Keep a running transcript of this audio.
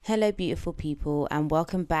Hello, beautiful people, and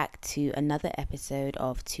welcome back to another episode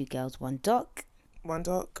of Two Girls, One Doc. One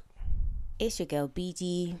Doc. It's your girl,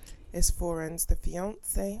 BG. It's Foreign's the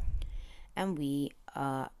fiance. And we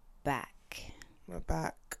are back. We're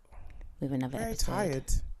back. With another Very episode.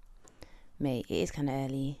 tired. Mate, it is kind of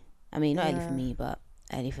early. I mean, not early for me, but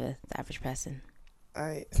early for the average person.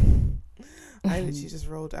 I literally just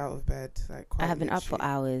rolled out of bed. I have been up for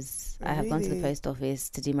hours. I have gone to the post office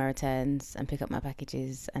to do my returns and pick up my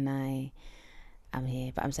packages, and I'm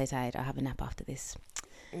here, but I'm so tired. I'll have a nap after this.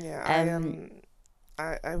 Yeah,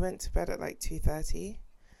 I went to bed at 2:30.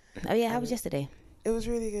 Oh yeah, how was yesterday? It was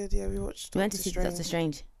really good. Yeah, we went to see Doctor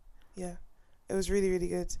Strange. Yeah, it was really, really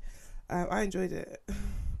good. I enjoyed it.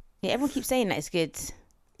 Yeah, everyone keeps saying that it's good.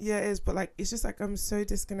 Yeah, it is, but it's just I'm so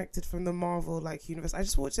disconnected from the Marvel universe. I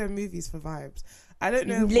just watch their movies for vibes. I don't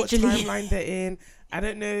know what timeline they're in. I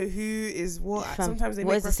don't know who is what. Sometimes they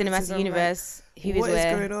what make is the cinematic universe? Who is what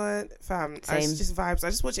where? What is going on, fam? It's just vibes. I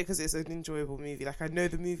just watch it because it's an enjoyable movie. I know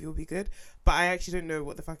the movie will be good, but I actually don't know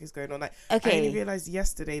what the fuck is going on. I only realized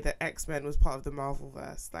yesterday that X-Men was part of the Marvel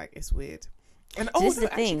verse. It's weird. And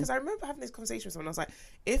because I remember having this conversation with someone. I was like,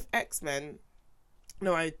 if X-Men.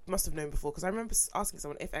 No, I must have known before because I remember asking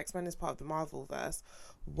someone if X-Men is part of the Marvel verse,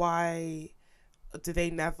 why do they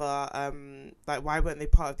never why weren't they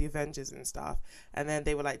part of the Avengers and stuff? And then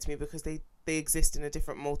they were like to me because they exist in a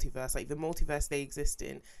different multiverse. The multiverse they exist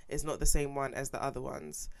in is not the same one as the other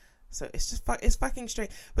ones. So it's just it's fucking strange.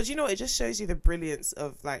 But you know what? It just shows you the brilliance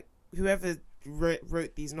of whoever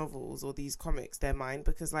wrote these novels or these comics, their mind,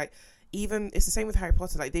 because even it's the same with Harry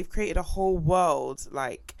Potter. They've created a whole world.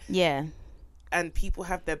 Yeah. And people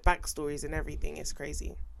have their backstories and everything. It's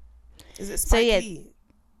crazy. Is it Spike Lee?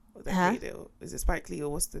 Is it Spike Lee or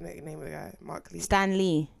what's the name of the guy? Mark Lee? Stan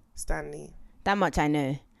Lee. That much I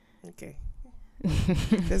know. Okay.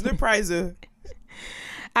 There's no prize though.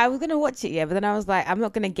 I was going to watch it, but then I was like, I'm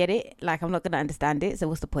not going to get it. I'm not going to understand it. So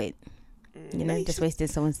what's the point? Wasting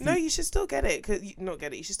someone's time. No, you should still get it.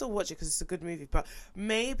 You should still watch it because it's a good movie. But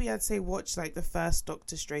maybe I'd say watch the first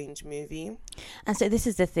Doctor Strange movie. And so this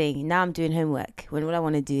is the thing. Now I'm doing homework when all I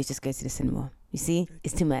want to do is just go to the cinema. You see,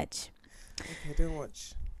 it's too much. Okay, don't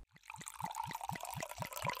watch.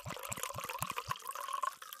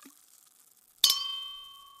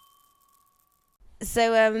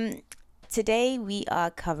 So today we are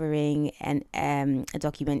covering a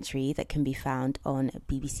documentary that can be found on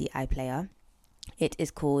BBC iPlayer. It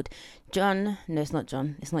is called John. No, it's not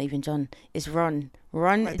John. It's not even John. It's Ron.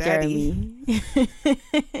 Ron Jeremy.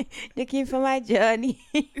 Looking for my journey.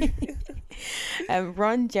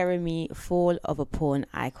 Ron Jeremy, Fall of a Porn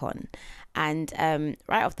Icon. And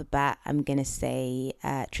right off the bat, I'm going to say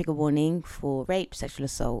trigger warning for rape, sexual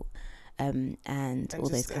assault, and all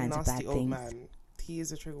those kinds of bad things. Man. He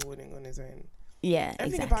is a trigger warning on his own. Yeah,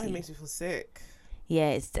 everything about him makes me feel sick.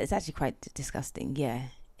 Yeah, it's actually quite disgusting. Yeah,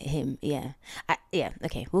 him. Yeah,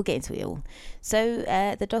 okay, we'll get into it all. So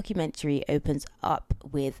the documentary opens up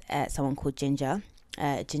with someone called Ginger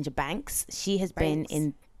Banks. She has been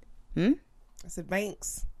in. I said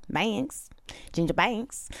Banks. Ginger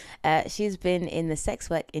Banks. She's been in the sex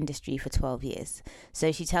work industry for 12 years.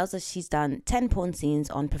 So she tells us she's done 10 porn scenes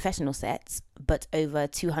on professional sets, but over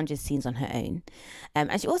 200 scenes on her own.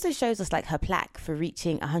 And she also shows us her plaque for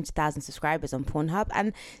reaching 100,000 subscribers on Pornhub.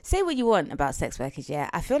 And say what you want about sex workers, yeah,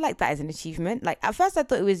 I feel like that is an achievement. At first I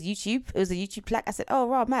thought it was YouTube. It was a YouTube plaque. I said, oh,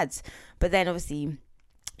 wow, mads. But then obviously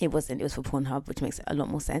it wasn't. It was for Pornhub, which makes a lot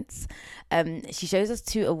more sense. She shows us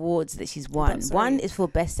 2 awards that she's won. One is for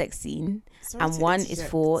Best Sex Scene, and one is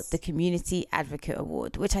for the Community Advocate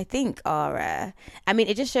Award, which I think are...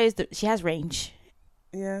 it just shows that she has range.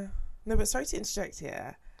 Yeah. No, but sorry to interject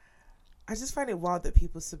here. I just find it wild that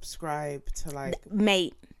people subscribe to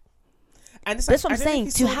Mate. And it's that's what I'm saying.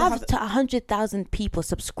 To have 100,000 people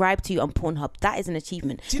subscribe to you on Pornhub, that is an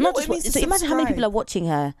achievement. Do you know what it means? So imagine how many people are watching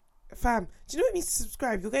her. Fam, do you know what it means to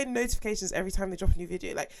subscribe? You're getting notifications every time they drop a new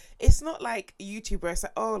video. It's not like YouTube where it's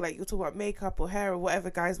you'll talk about makeup or hair or whatever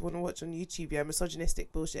guys want to watch on YouTube. Yeah,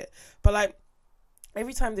 misogynistic bullshit. But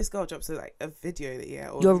every time this girl drops a video that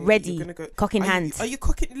you're ready. You're gonna go cock in hand. Are you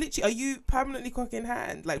cocking? Literally, are you permanently cock in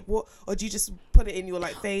hand? What? Or do you just put it in your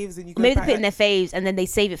faves and you go? Maybe they put it in their faves and then they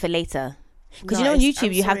save it for later. Because on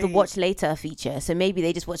YouTube you have the watch later feature, so maybe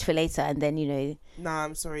they just watch for later and then Nah,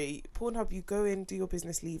 I'm sorry. Pornhub, you go in, do your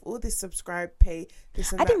business, leave. All this subscribe, pay,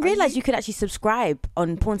 this and I didn't realize you could actually subscribe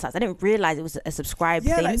on porn sites. I didn't realize it was a subscribe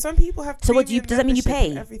thing. Yeah, some people have. So what does that mean? You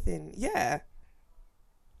pay everything? Yeah.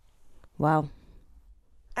 Wow.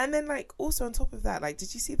 And then also on top of that,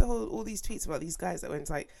 did you see all these tweets about these guys that went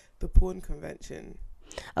to the porn convention?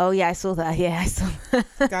 Oh yeah, I saw that. Yeah, I saw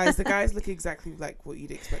that. Guys, the guys look exactly like what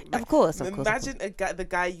you'd expect. Like, of course. Imagine the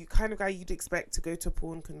guy you'd expect to go to a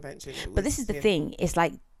porn convention. But this is the thing. It's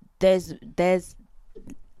like there's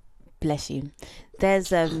bless you.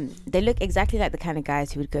 They look exactly like the kind of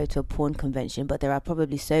guys who would go to a porn convention, but there are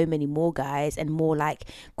probably so many more guys and more like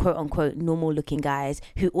quote unquote normal looking guys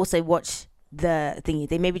who also watch the thingy.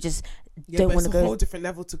 They maybe just don't want to go. It's a whole different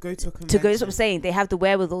level to go to a convention. That's what I'm saying. They have the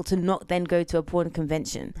wherewithal to not then go to a porn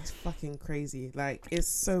convention. That's fucking crazy. Like, it's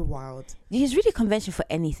so wild. It's really a convention for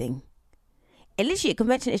anything. And literally, a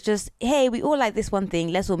convention is just, hey, we all like this one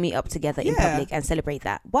thing. Let's all meet up together in public and celebrate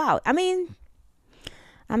that. Wow. I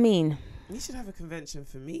mean, you should have a convention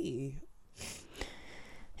for me.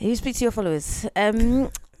 You speak to your followers.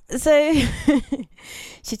 So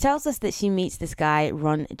she tells us that she meets this guy,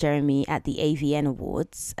 Ron Jeremy, at the AVN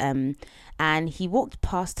Awards. And he walked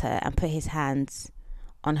past her and put his hands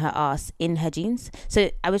on her ass in her jeans. So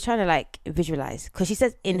I was trying to like visualize, because she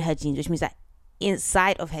says in her jeans, which means that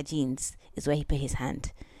inside of her jeans is where he put his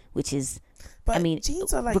hand, which is, but I mean,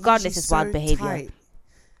 jeans are like regardless, is wild behavior. Tight.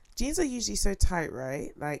 Jeans are usually so tight,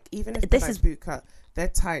 right? Like, even if they're like boot cut, they're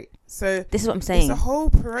tight. So this is what I'm saying. It's a whole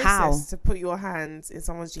process to put your hands in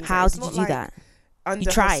someone's jeans. How did you do that? Under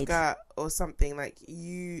you tried. Her skirt or something. Like,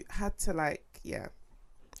 you had to like,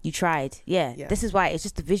 You tried. Yeah. This is why it's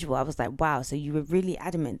just the visual. I was like, wow. So you were really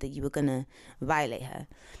adamant that you were going to violate her.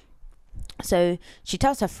 So she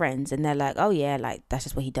tells her friends and they're like, oh yeah, like that's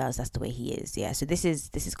just what he does, that's the way he is. Yeah, so this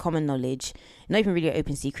is common knowledge, not even really an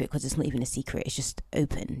open secret, because it's not even a secret, it's just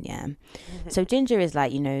open. So Ginger is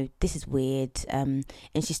like, this is weird, and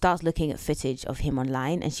she starts looking at footage of him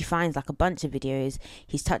online, and she finds like a bunch of videos.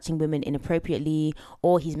 He's touching women inappropriately,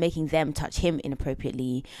 or he's making them touch him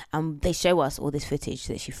inappropriately, and they show us all this footage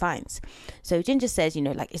that she finds. So Ginger says,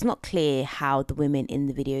 like, it's not clear how the women in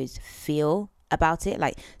the videos feel about it.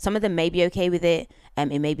 Like, some of them may be okay with it,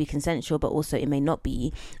 it may be consensual, but also it may not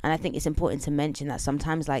be. And I think it's important to mention that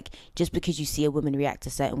sometimes, like, just because you see a woman react a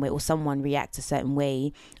certain way, or someone react a certain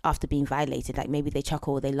way after being violated, like maybe they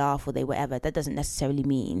chuckle or they laugh or they whatever, that doesn't necessarily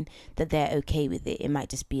mean that they're okay with it. It might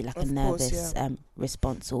just be like a nervous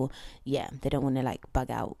response, or they don't want to like bug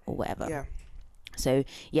out or whatever. So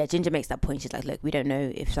Ginger makes that point. She's like, look, we don't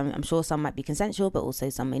know if I'm sure some might be consensual, but also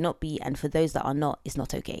some may not be, and for those that are not, it's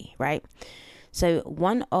not okay, right? So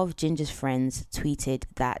one of Ginger's friends tweeted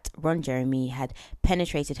that Ron Jeremy had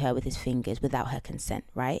penetrated her with his fingers without her consent,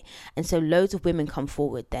 right? And so loads of women come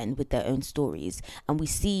forward then with their own stories, and we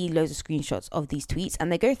see loads of screenshots of these tweets, and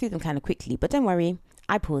they go through them kind of quickly, but don't worry,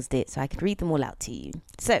 I paused it so I could read them all out to you.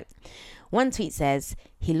 So one tweet says,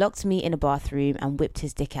 he locked me in a bathroom and whipped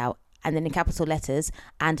his dick out, and then in capital letters,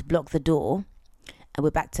 and blocked the door, and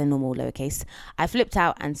we're back to normal lowercase. I flipped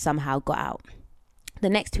out and somehow got out. The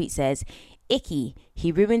next tweet says, icky,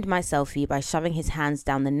 he ruined my selfie by shoving his hands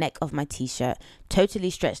down the neck of my t-shirt, totally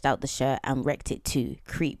stretched out the shirt and wrecked it too.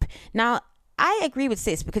 Creep. Now, I agree with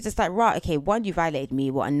sis, because it's like, right, okay, one, you violated me,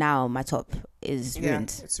 and now my top is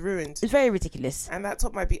ruined. It's ruined. It's very ridiculous. And that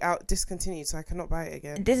top might be discontinued, so I cannot buy it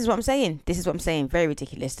again. This is what I'm saying. Very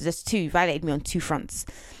ridiculous. There's two, violated me on two fronts.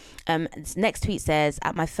 Next tweet says,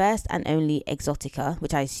 at my first and only Exotica,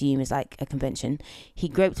 which I assume is like a convention, he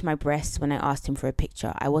groped my breasts when I asked him for a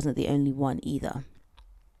picture. I wasn't the only one either.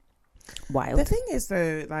 Wild. The thing is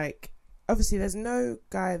though, like, obviously there's no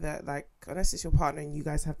guy that, like, unless it's your partner and you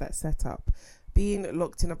guys have that set up, being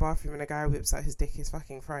locked in a bathroom and a guy whips out his dick is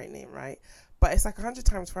fucking frightening, right? But it's like 100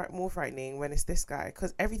 times more frightening when it's this guy,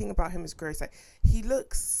 because everything about him is gross. Like, he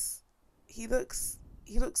looks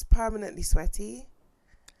permanently sweaty.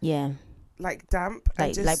 Yeah, like damp,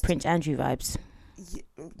 like Prince Andrew vibes. Yeah,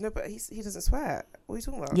 no, but he doesn't sweat. What are you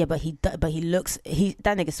talking about? Yeah, but he looks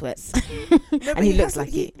that nigga sweats, no, and he looks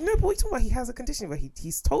like it. No, but what are you talking about? He has a condition where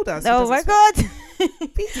he's told us. Oh my god!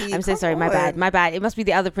 PD, I'm so sorry. My bad. It must be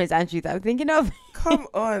the other Prince Andrew that I'm thinking of. Come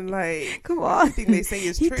on, like, come on. Everything they say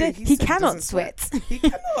is true. He cannot sweat. He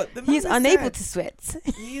cannot. He's unable to sweat.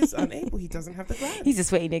 He is unable. He doesn't have the gland. He's a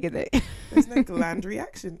sweaty nigga though. There's no gland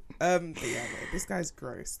reaction. But yeah, no, this guy's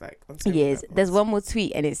gross. Like, on so he is. There's one more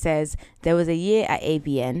tweet, and it says, there was a year at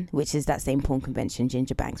AVN, which is that same porn convention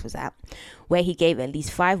Ginger Banks was at, where he gave at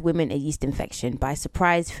least 5 women a yeast infection by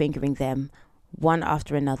surprise fingering them one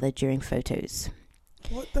after another during photos.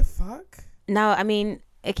 What the fuck? Now, I mean,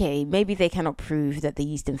 okay, maybe they cannot prove that the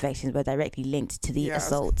yeast infections were directly linked to the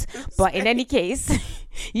assault, but in any case,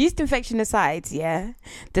 yeast infection aside,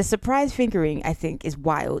 the surprise fingering, I think, is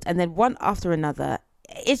wild. And then one after another,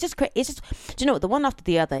 it's just do you know what, the one after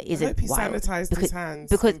the other isn't wild. Sanitized his hands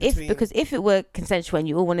because if it were consensual and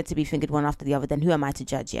you all wanted to be fingered one after the other, then who am I to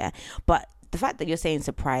judge? But the fact that you're saying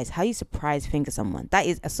surprise, how you surprise finger someone, that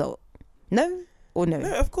is assault. No or no?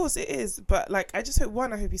 No, of course it is. But like, I just hope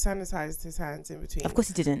I hope he sanitized his hands in between. Of course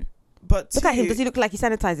he didn't. But look at him. Does he look like he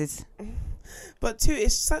sanitizes? But two,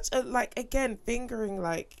 it's such a, like, again, fingering,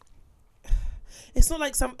 like, it's not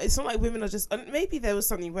like women are just, maybe there was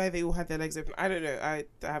something where they all had their legs open. I don't know. I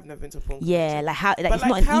have never been to a porn. Yeah, like how, like, but it's like,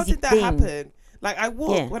 not an how easy did that thing. happen? Like,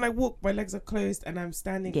 when I walk, my legs are closed and I'm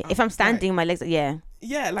standing. Yeah, if I'm standing, my legs, yeah,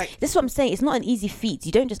 like, this is what I'm saying. It's not an easy feat.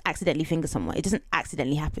 You don't just accidentally finger someone. It doesn't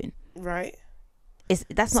accidentally happen. Right.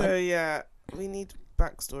 That's not. So yeah, we need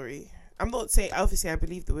backstory. I'm not saying, obviously I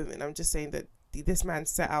believe the women. I'm just saying that this man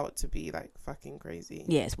set out to be like fucking crazy.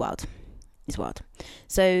 Yeah, it's wild. It's wild.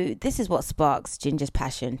 So this is what sparks Ginger's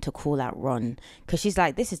passion to call out Ron, because she's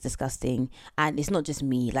like, this is disgusting, and it's not just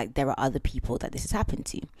me, like there are other people that this has happened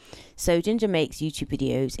to. So Ginger makes YouTube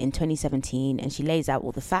videos in 2017 and she lays out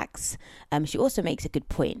all the facts. She also makes a good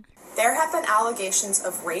point. There have been allegations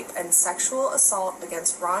of rape and sexual assault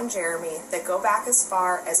against Ron Jeremy that go back as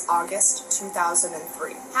far as August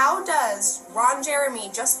 2003. How does Ron Jeremy,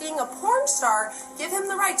 just being a porn star, give him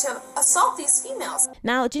the right to assault these females?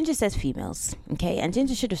 Now, Ginger says females, okay? And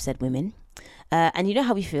Ginger should have said women. And you know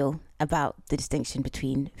how we feel about the distinction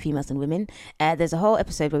between females and women. There's a whole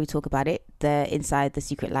episode where we talk about it, the Inside the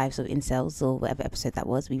Secret Lives of Incels, or whatever episode that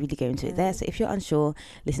was. We really go into it there. So if you're unsure,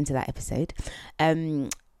 listen to that episode.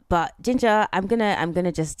 But Ginger, I'm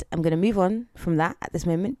gonna move on from that at this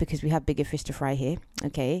moment because we have bigger fish to fry here.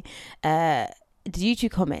 Okay. The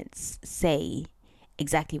YouTube comments say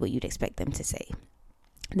exactly what you'd expect them to say.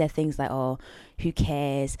 They're things like, oh, who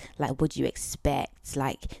cares? Like, what do you expect?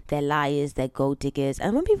 Like, they're liars, they're gold diggers.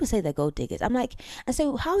 And when people say they're gold diggers, I'm like, and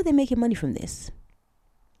so how are they making money from this?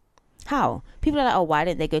 How? People are like, oh, why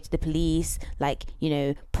don't they go to the police? Like, you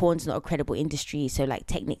know, porn's not a credible industry, so like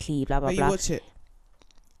technically, blah blah but blah. You watch it.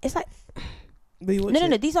 It's like,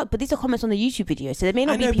 no. These are comments on the YouTube video, so there may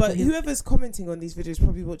not be people. But whoever's commenting on these videos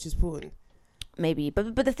probably watches porn. Maybe,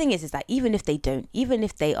 but the thing is that even if they don't, even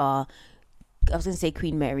if they are, I was gonna say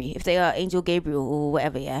Queen Mary, if they are Angel Gabriel or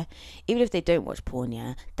whatever, yeah, even if they don't watch porn,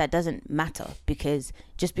 yeah, that doesn't matter, because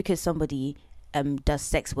just because somebody does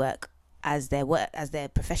sex work as their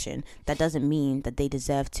profession, that doesn't mean that they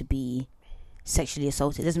deserve to be sexually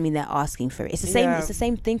assaulted. It doesn't mean they're asking for it. It's the same. Yeah. It's the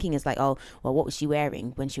same thinking as like, oh, well, what was she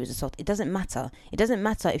wearing when she was assaulted? It doesn't matter. It doesn't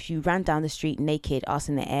matter if you ran down the street naked, ass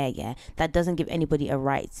in the air. Yeah, that doesn't give anybody a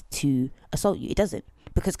right to assault you. It doesn't,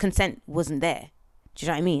 because consent wasn't there. Do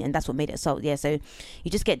you know what I mean? And that's what made it assault. Yeah. So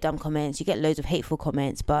you just get dumb comments. You get loads of hateful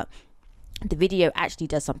comments, but the video actually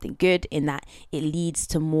does something good in that it leads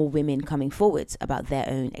to more women coming forwards about their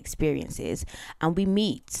own experiences, and we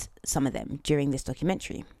meet some of them during this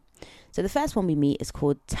documentary. So the first one we meet is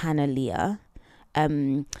called Tana Leah.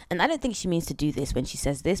 And I don't think she means to do this when she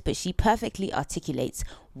says this, but she perfectly articulates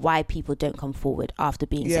why people don't come forward after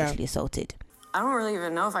being sexually assaulted. I don't really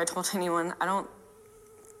even know if I told anyone. I don't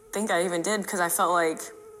think I even did, because I felt like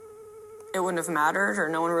it wouldn't have mattered, or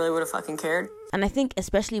no one really would have fucking cared. And I think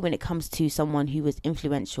especially when it comes to someone who was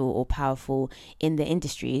influential or powerful in the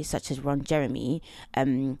industry, such as Ron Jeremy,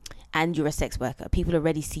 and you're a sex worker, people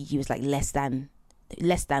already see you as like less than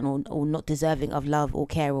or not deserving of love or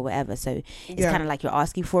care or whatever. So it's kind of like you're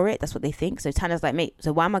asking for it. That's what they think. So Tana's like, mate,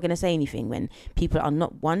 so why am I going to say anything when people are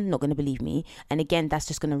not going to believe me? And again, that's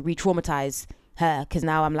just going to re-traumatize her, because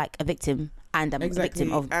now I'm like a victim, and I'm a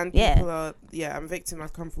victim of, and people are, I'm a victim,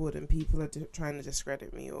 I've come forward and people are trying to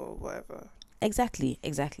discredit me or whatever. Exactly.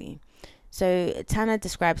 So Tana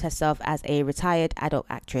describes herself as a retired adult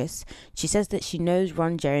actress. She says that she knows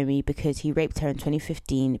Ron Jeremy because he raped her in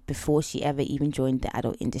 2015 before she ever even joined the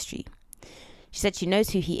adult industry. She said she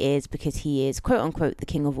knows who he is because he is, quote unquote, the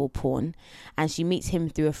king of all porn, and she meets him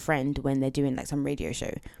through a friend when they're doing like some radio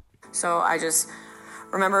show. So I just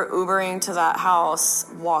remember Ubering to that house,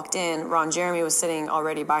 walked in, Ron Jeremy was sitting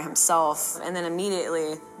already by himself, and then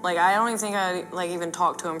immediately, like, I don't even think I, like, even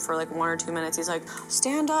talked to him for, like, 1 or 2 minutes. He's like,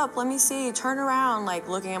 stand up, let me see, turn around, like,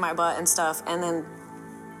 looking at my butt and stuff, and then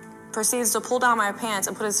proceeds to pull down my pants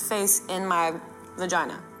and put his face in my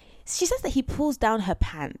vagina. She says that he pulls down her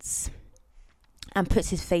pants and puts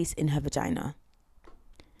his face in her vagina.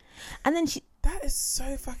 And then That is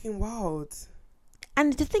so fucking wild.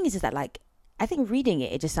 And the thing is that, like, I think reading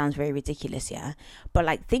it just sounds very ridiculous, yeah? But,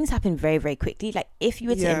 like, things happen very, very quickly. Like, if you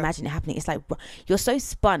were to imagine it happening, it's like, you're so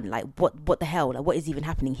spun, like, what the hell? Like, what is even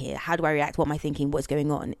happening here? How do I react? What am I thinking? What's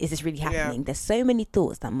going on? Is this really happening? There's so many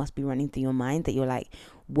thoughts that must be running through your mind that you're like,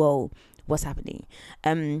 whoa, what's happening?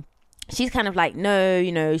 She's kind of like, no,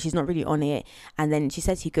 you know, she's not really on it. And then she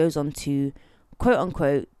says he goes on to, quote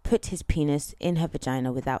unquote, put his penis in her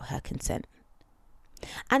vagina without her consent.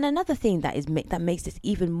 And another thing that makes this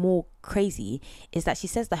even more crazy is that she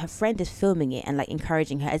says that her friend is filming it and like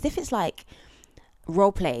encouraging her as if it's like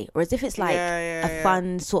role play, or as if it's like a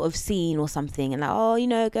fun sort of scene or something, and like, oh, you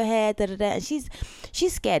know, go ahead, da, da, da. And she's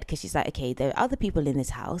scared because she's like, okay, there are other people in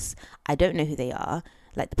this house, I don't know who they are,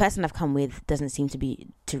 like the person I've come with doesn't seem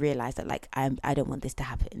to realize that like I don't want this to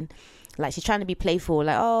happen. Like she's trying to be playful,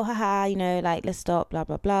 like, oh, haha, you know, like let's stop, blah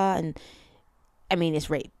blah blah. And I mean,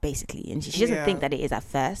 it's rape basically, and she doesn't think that it is at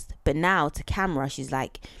first, but now to camera she's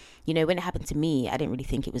like, you know, when it happened to me, I didn't really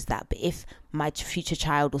think it was that. But if my future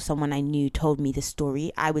child or someone I knew told me the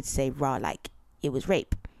story, I would say, rah, like, it was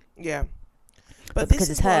rape. Yeah. But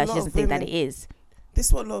because it's her, she doesn't think that it is. This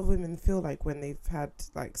is what a lot of women feel like when they've had,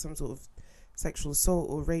 like, some sort of sexual assault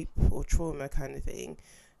or rape or trauma kind of thing.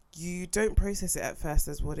 You don't process it at first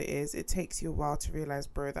as what it is. It takes you a while to realise,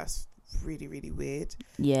 bro, that's really, really weird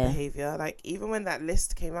behaviour. Like, even when that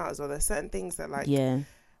list came out as well, there's certain things that, like...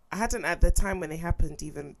 I hadn't at the time when they happened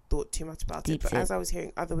even thought too much about it, but as I was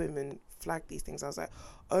hearing other women flag these things, I was like,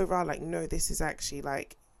 oh right, like no, this is actually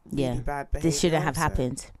like really bad behavior. This shouldn't have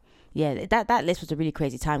happened. Yeah, that list was a really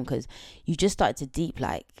crazy time because you just started to deep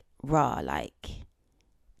like, rah, like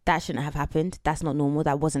that shouldn't have happened. That's not normal.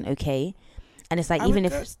 That wasn't okay. And it's like, I would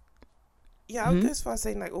go as far as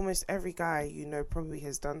saying like almost every guy you know probably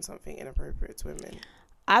has done something inappropriate to women.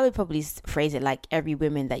 I would probably phrase it like every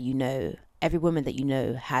woman that you know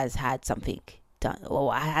has had something done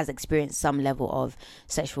or has experienced some level of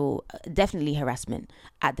sexual, definitely harassment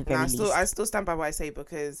at the very least. I still stand by what I say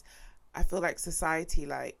because I feel like society,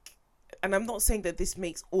 like, and I'm not saying that this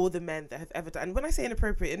makes all the men that have ever done, and when I say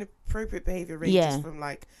inappropriate behavior ranges from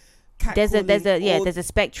like there's a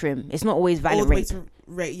spectrum. It's not always violent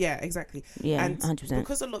rape. Yeah, exactly. Yeah, and 100%.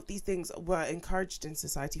 Because a lot of these things were encouraged in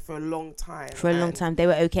society for a long time. They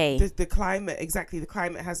were okay. The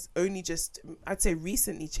climate has only just, I'd say,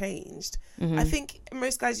 recently changed. I think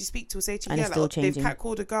most guys you speak to will say to you, like, they've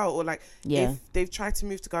catcalled a girl, or like if they've tried to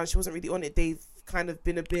move to girl and she wasn't really on it, they've kind of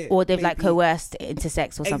been a bit, or they've like coerced into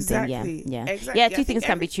sex or something. Exactly. Yeah, two things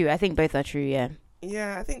can be true. I think both are true.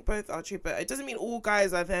 Yeah, I think both are true, but it doesn't mean all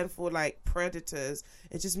guys are therefore like predators.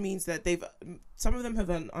 It just means that some of them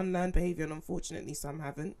have an unlearned behavior, and unfortunately some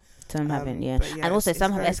haven't. And also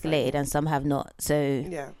some have escalated and some have not. So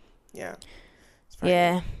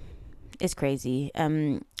it's crazy.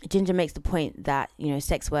 Ginger makes the point that, you know,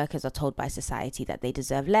 sex workers are told by society that they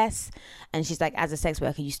deserve less, and she's like, as a sex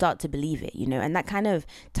worker you start to believe it, you know, and that kind of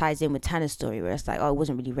ties in with Tana's story where it's like, oh, it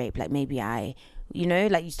wasn't really rape, like maybe you know,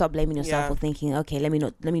 like you start blaming yourself or thinking, okay, let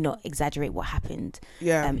me not exaggerate what happened.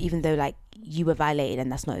 Even though like you were violated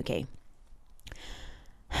and that's not okay.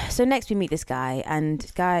 So next we meet this guy, and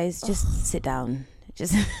guys, just sit down.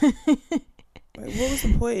 Just what was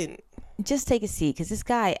the point? Just take a seat, because this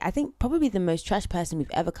guy, I think probably the most trash person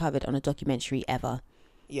we've ever covered on a documentary ever.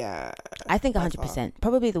 Yeah. I think 100%.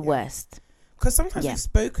 Probably the worst. Because sometimes we've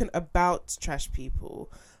spoken about trash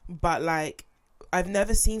people, but like I've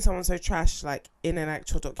never seen someone so trash like in an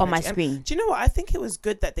actual documentary. On my screen. And do you know what? I think it was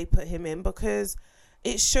good that they put him in, because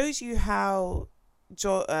it shows you how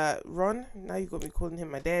Ron, now you've got me calling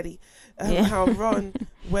him my daddy, how Ron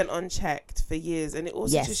went unchecked for years, and it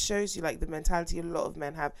also just shows you like the mentality a lot of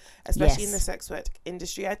men have, especially in the sex work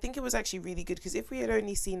industry. I think it was actually really good, because if we had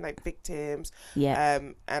only seen like victims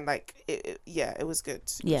and like it was good.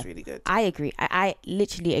 It was really good. I agree. I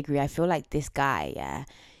literally agree. I feel like this guy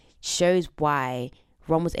shows why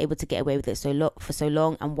Ron was able to get away with it for so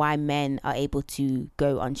long, and why men are able to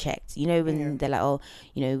go unchecked. You know, when they're like, oh,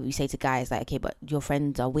 you know, we say to guys like, okay, but your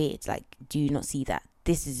friends are weird. Like, do you not see that?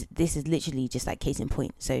 This is literally just like case in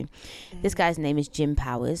point. So this guy's name is Jim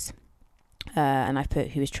Powers, and I've put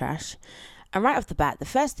who is trash. And right off the bat, the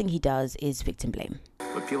first thing he does is victim blame.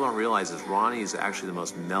 What people don't realize is Ronnie is actually the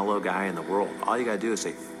most mellow guy in the world. All you gotta do is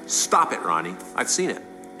say, stop it, Ronnie. I've seen it.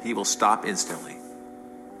 He will stop instantly.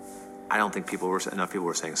 I don't think enough people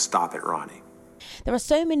were saying, stop it, Ronnie. There are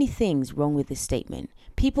so many things wrong with this statement.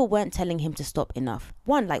 People weren't telling him to stop enough.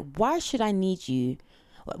 One, like, why should I need to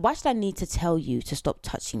tell you to stop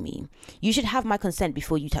touching me? You should have my consent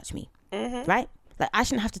before you touch me, right? Like, I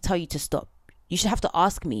shouldn't have to tell you to stop. You should have to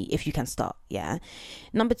ask me if you can stop, yeah?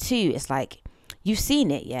 Number two, it's like, you've seen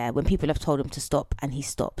it, when people have told him to stop and he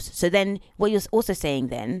stops. So then what you're also saying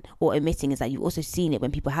then, or omitting, is that you've also seen it when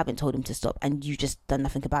people haven't told him to stop and you just done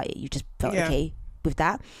nothing about it. You just felt okay with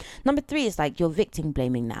that. Number three is like, you're victim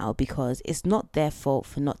blaming now, because it's not their fault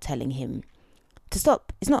for not telling him to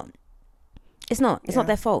stop. It's not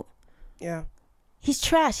their fault. Yeah. He's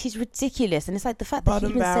trash. He's ridiculous. And it's like the fact that he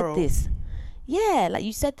even said this. Yeah, like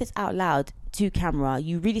you said this out loud to camera.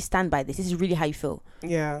 You really stand by this. This is really how you feel.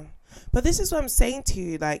 Yeah. But this is what I'm saying to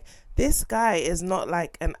you. Like, this guy is not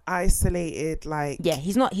like an isolated, like... Yeah,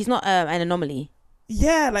 he's not an anomaly.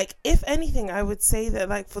 Yeah, like, if anything, I would say that,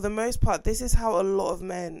 like, for the most part, this is how a lot of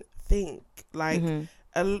men think. Like,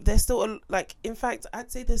 there's still, like, in fact, I'd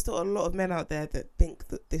say there's still a lot of men out there that think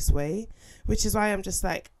this way, which is why I'm just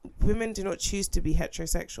like, women do not choose to be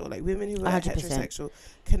heterosexual. Like, women who are 100%. Heterosexual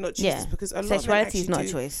cannot choose this, because a lot of men sexuality is not a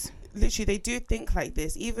choice. Literally, they do think like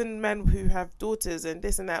this. Even men who have daughters and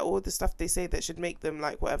this and that, all the stuff they say that should make them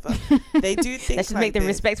like whatever, they do think that should make them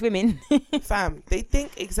respect women. Fam, they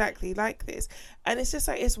think exactly like this. And it's just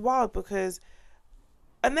like, it's wild, because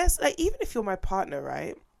unless, like, even if you're my partner,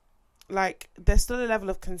 right, like, there's still a level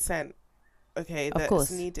of consent, okay,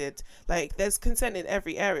 that's needed. Like, there's consent in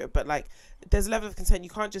every area, but like, there's a level of consent. You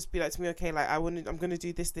can't just be like to me, okay, like, I'm gonna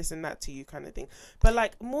do this and that to you, kind of thing. But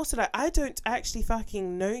like, more so, like, I don't actually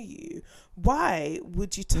fucking know you. Why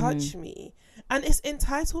would you touch me? And it's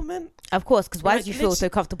entitlement, of course, because why did you feel so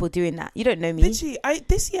comfortable doing that? You don't know me. Literally,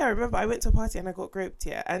 this year I remember I went to a party and I got groped,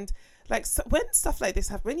 yeah, and like, so when stuff like this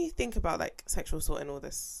happens, when you think about like sexual assault and all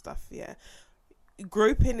this stuff, yeah,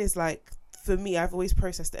 groping is like, for me, I've always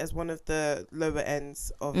processed it as one of the lower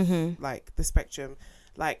ends of like the spectrum.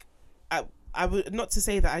 Like, I would, not to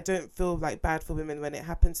say that I don't feel like bad for women when it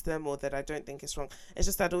happens to them, or that I don't think it's wrong. It's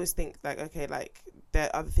just I'd always think like, okay, like, there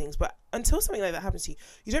are other things, but until something like that happens to you,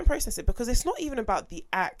 you don't process it, because it's not even about the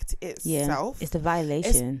act itself. It's the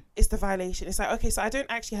violation. It's the violation. It's like, okay, so I don't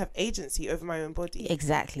actually have agency over my own body.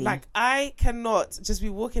 Exactly. Like, I cannot just be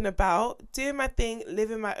walking about doing my thing,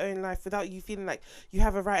 living my own life without you feeling like you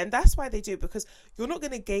have a right. And that's why they do it, because you're not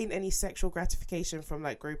going to gain any sexual gratification from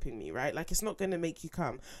like groping me, right? Like, it's not going to make you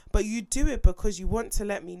come, but you do it because you want to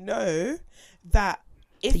let me know that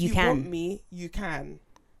if you want me, you can.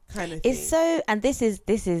 Kind of thing. It's so, and this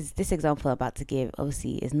example I'm about to give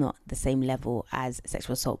obviously is not the same level as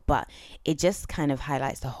sexual assault, but it just kind of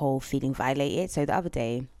highlights the whole feeling violated. So the other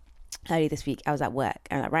day, early this week, I was at work,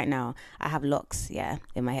 and like right now I have locks in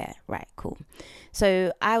my hair, right? Cool.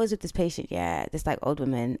 So I was with this patient, this like old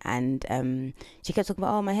woman, and she kept talking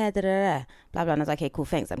about, oh, my hair, blah blah, and I was like, okay, cool,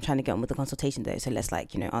 thanks, I'm trying to get on with the consultation though, so let's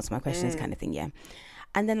like, answer my questions, kind of thing.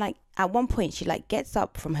 And then like at one point she like gets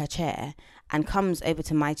up from her chair and comes over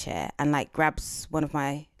to my chair and like grabs one of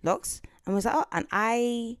my locks and was like, oh, and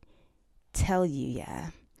I tell you,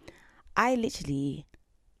 I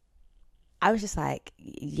was just like,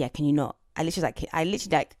 yeah, can you not? I literally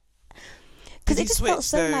like, because it just felt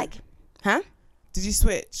so like, huh? Did you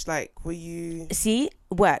switch? Like, were you... See,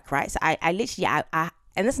 work, right? So I literally,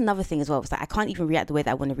 and that's another thing as well. It's like, I can't even react the way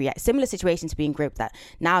that I want to react. Similar situation to being groped, that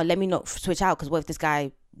now let me not switch out, because what if this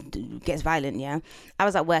guy gets violent, I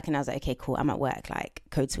was at work and I was like, okay, cool, I'm at work, like,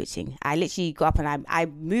 code switching. I literally got up and I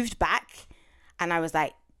moved back and I was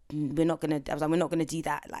like, we're not gonna do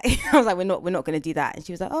that. Like, I was like, we're not gonna do that. And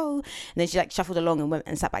she was like, oh, and then she like shuffled along and went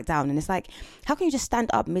and sat back down. And it's like, how can you just stand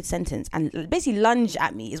up mid-sentence and basically lunge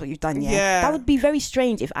at me is what you've done? Yeah, that would be very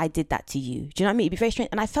strange if I did that to you. Do you know what I mean? It'd be very strange.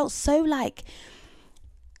 And I felt so like,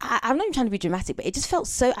 I'm not even trying to be dramatic, but it just felt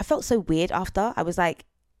so, I felt so weird after. I was like,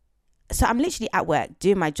 so I'm literally at work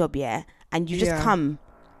doing my job, and you just come.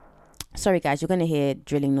 Sorry guys, you're gonna hear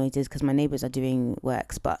drilling noises because my neighbors are doing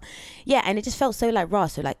works, but and it just felt so like raw.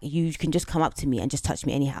 So like, you can just come up to me and just touch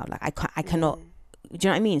me anyhow. Like, I cannot. Do you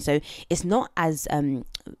know what I mean? So it's not as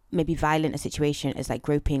maybe violent a situation as like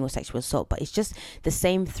groping or sexual assault, but it's just the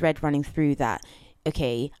same thread running through that.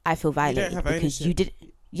 Okay, I feel violated because you did.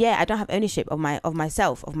 Yeah, I don't have ownership of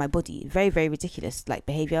myself, of my body. Very, very ridiculous like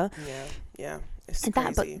behavior. Yeah, it's and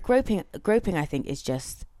crazy. That, but groping, I think, is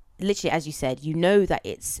just literally, as you said, that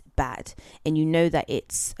it's bad and that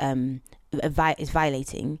it's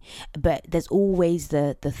violating, but there's always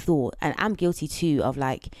the thought, and I'm guilty too of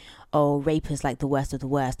like, oh, rape is like the worst of the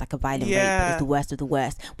worst, like a violent rape is the worst of the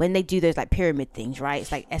worst. When they do those like pyramid things, right?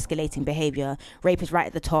 It's like escalating behavior. Rape is right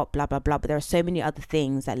at the top, blah, blah, blah. But there are so many other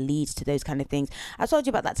things that leads to those kind of things. I told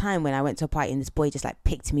you about that time when I went to a party and this boy just like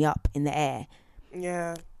picked me up in the air.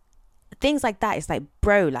 Yeah. Things like that. It's like,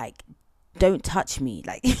 bro, like, don't touch me.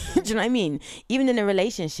 Like, do you know what I mean? Even in a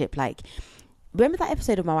relationship, like, remember that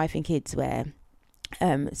episode of My Wife and Kids where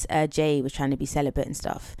Jay was trying to be celibate and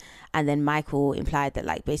stuff, and then Michael implied that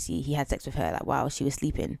like basically he had sex with her like while she was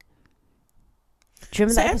sleeping. Do you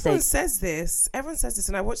remember that episode? Everyone says this,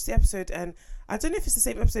 and I watched the episode, and I don't know if it's the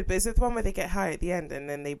same episode, but is it the one where they get high at the end and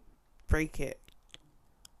then they break it?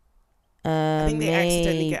 I think they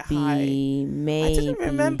accidentally get high. Maybe. I didn't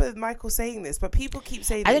remember Michael saying this, but people keep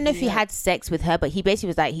saying. I don't know if he had sex with her, but he basically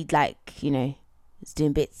was like, he'd like, was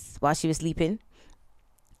doing bits while she was sleeping.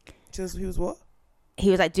 He was what? he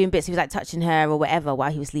was like doing bits. He was like touching her or whatever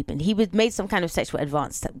while he was sleeping. He made some kind of sexual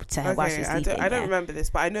advance to her while she was sleeping. I don't remember this,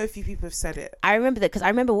 but I know a few people have said it. I remember that because I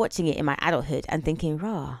remember watching it in my adulthood and thinking,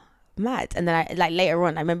 rah, mad. And then I like later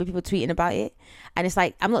on, I remember people tweeting about it. And it's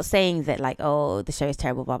like, I'm not saying that like, oh, the show is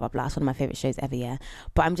terrible, blah, blah, blah. It's one of my favorite shows ever, yeah.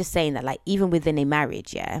 But I'm just saying that like, even within a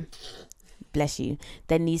marriage, yeah, bless you,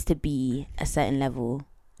 there needs to be a certain level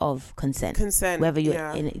of consent. Whether you're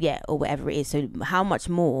in, or whatever it is. So how much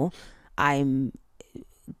more I'm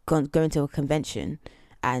going to a convention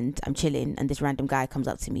and I'm chilling and this random guy comes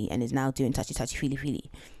up to me and is now doing touchy feely.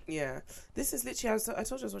 Yeah, this is literally, I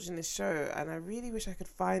told you I was watching this show and I really wish I could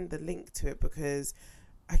find the link to it because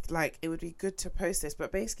it would be good to post this.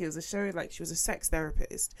 But basically it was a show, like she was a sex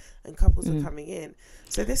therapist and couples were coming in.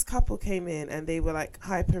 So this couple came in and they were like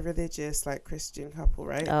hyper religious, like Christian couple,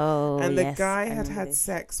 right? Oh, and the guy had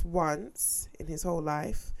sex once in his whole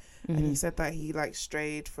life. And he said that he like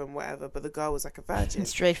strayed from whatever, but the girl was like a virgin.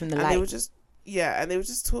 Strayed from the light. They were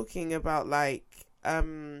just talking about like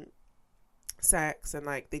sex and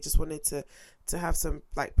like they just wanted to have some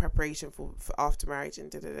like preparation for after marriage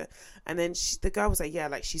and da-da-da. And then the girl was like, yeah,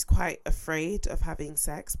 like she's quite afraid of having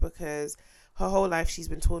sex because her whole life she's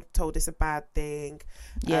been told it's a bad thing.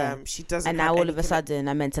 Yeah. She doesn't. And now all of a sudden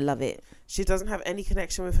I'm meant to love it. She doesn't have any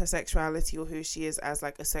connection with her sexuality or who she is as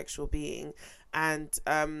like a sexual being. And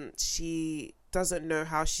she doesn't know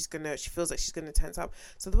how she feels like she's gonna tense up.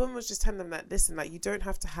 So the woman was just telling them that, listen, like you don't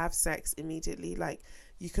have to have sex immediately. Like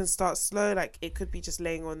you can start slow. Like it could be just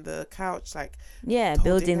laying on the couch, like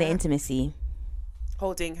building the intimacy,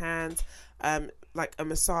 holding hands, like a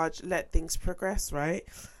massage. Let things progress, right?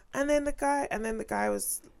 And then the guy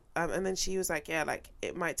was, and then she was like, yeah, like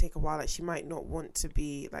it might take a while. Like she might not want to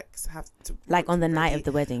be like have to like on the night of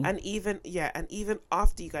the wedding. And even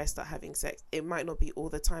after you guys start having sex, it might not be all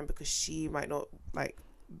the time because she might not like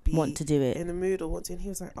want to do it in the mood or want to. And he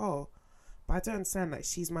was like, oh, but I don't understand. Like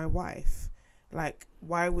she's my wife. Like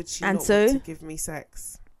why would she not want to give me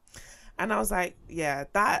sex? And I was like, yeah,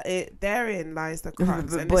 therein lies the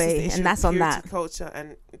crux. And boy, and that's on that culture,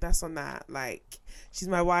 and that's on that. Like she's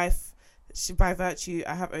my wife. She, by virtue,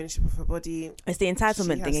 I have ownership of her body. It's the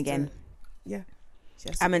entitlement thing again.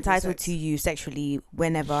 I'm entitled to you sexually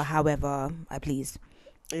whenever, however I please.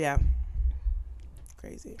 Yeah.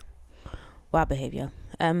 Crazy. Wild behavior.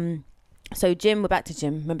 So Jim, we're back to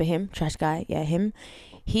Jim. Remember him? Trash guy. Yeah, him.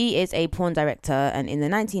 He is a porn director, and in the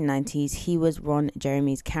 1990s, he was Ron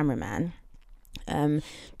Jeremy's cameraman.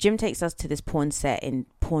 Jim takes us to this porn set in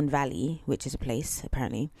Porn Valley, which is a place,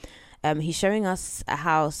 apparently. He's showing us a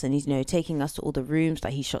house and he's, taking us to all the rooms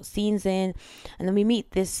that he shot scenes in. And then we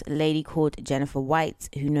meet this lady called Jennifer White,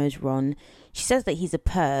 who knows Ron. She says that he's a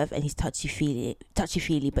perv and he's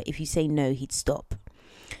touchy-feely, but if you say no, he'd stop.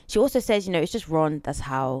 She also says, it's just Ron, that's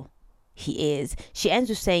how he is. She ends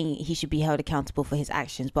with saying he should be held accountable for his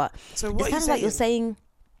actions, but so what it's kind of like you're saying...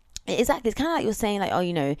 Exactly, it's kind of like you're saying, like,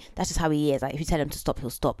 oh, that's just how he is. Like, if you tell him to stop,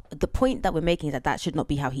 he'll stop. The point that we're making is that should not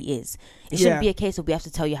be how he is. It shouldn't be a case of we have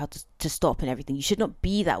to tell you how to stop and everything. You should not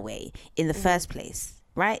be that way in the first place,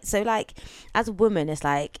 right? So, like, as a woman, it's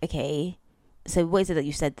like, okay, so what is it that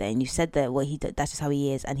you said then? You said that what he did, that's just how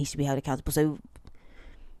he is, and he should be held accountable. So,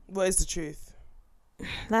 what is the truth?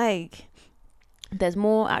 Like, there's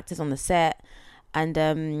more actors on the set, and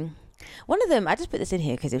one of them, I just put this in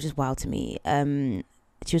here because it was just wild to me.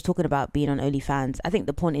 She was talking about being on OnlyFans. I think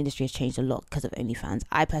the porn industry has changed a lot because of OnlyFans.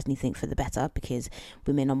 I personally think for the better because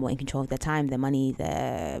women are more in control of their time, their money,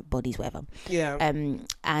 their bodies, whatever. Yeah.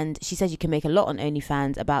 And she says you can make a lot on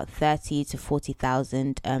OnlyFans, about $30,000 to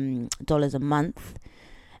 $40,000 dollars a month,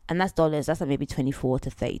 and that's dollars. That's like maybe £24,000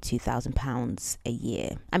 to £32,000 a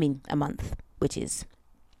year. I mean, a month, which is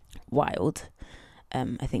wild.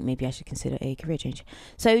 I think maybe I should consider a career change.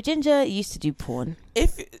 So Ginger used to do porn.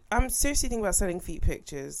 If I'm seriously thinking about selling feet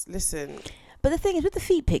pictures, listen. But the thing is with the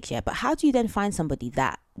feet pics, but how do you then find somebody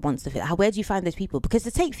that wants to fit? Where do you find those people? Because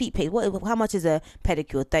to take feet pics, how much is a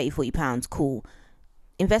pedicure? £30-40, cool.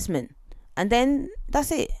 Investment. And then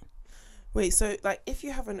that's it. Wait, so like if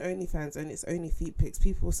you have an OnlyFans and it's only feet pics,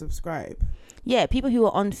 people will subscribe? Yeah, people who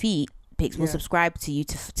are on feet pics will subscribe to you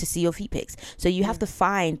to see your feet pics. So you have to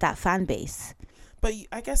find that fan base. But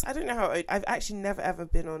I guess I don't know how. I've actually never ever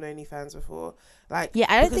been on OnlyFans before. Like, yeah,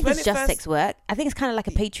 I don't think it's just sex work. I think it's kind of like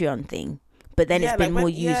a Patreon thing, but then it's been more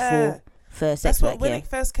used for sex work. When it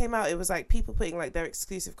first came out, it was like people putting like their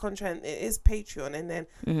exclusive content. It is Patreon, and then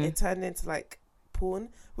it turned into like porn,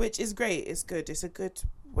 which is great. It's good. It's a good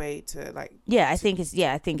way to like. Yeah, I think it's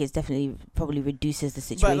definitely probably reduces the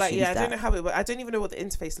situation. But like, I don't know how it. I don't even know what the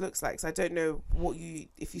interface looks like. So I don't know what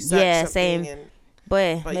if you search something. Same.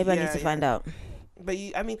 Maybe I need to find out. But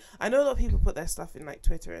I know a lot of people put their stuff in like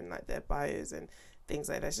Twitter and like their bios and things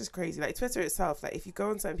like that. It's just crazy. Like Twitter itself, like if you go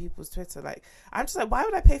on certain people's Twitter, like I'm just like, why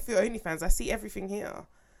would I pay for your OnlyFans? I see everything here.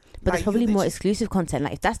 But there's probably more exclusive content.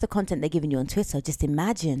 Like if that's the content they're giving you on Twitter, just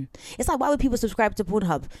imagine. It's like, why would people subscribe to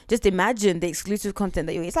Pornhub? Just imagine the exclusive content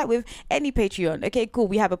that it's like with any Patreon. Okay, cool.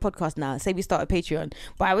 We have a podcast now. Say we start a Patreon.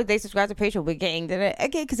 Why would they subscribe to Patreon? We're getting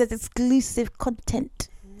okay, because there's exclusive content.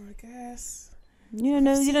 I guess. You don't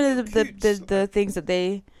know the things that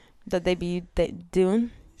they be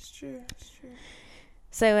doing. It's true.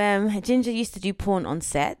 So Ginger used to do porn on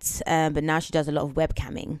sets, but now she does a lot of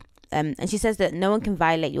webcamming. And she says that no one can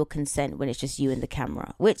violate your consent when it's just you and the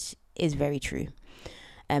camera, which is very true.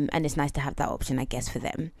 And it's nice to have that option, I guess, for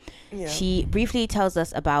them. Yeah. She briefly tells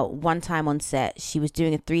us about one time on set, she was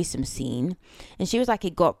doing a threesome scene, and she was like,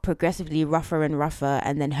 it got progressively rougher and rougher,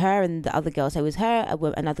 and then her and the other girl, so it was her,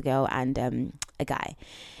 another girl, and a guy.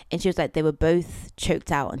 And she was like, they were both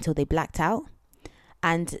choked out until they blacked out.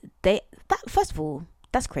 And first of all,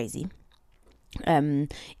 that's crazy.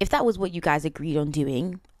 If that was what you guys agreed on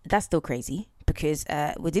doing, that's still crazy, because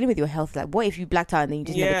we're dealing with your health. Like, what if you blacked out and then you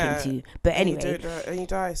just never came to? But anyway, and you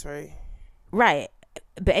die, sorry. Right,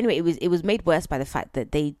 but anyway, it was made worse by the fact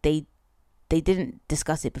that they didn't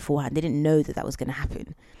discuss it beforehand. They didn't know that was going to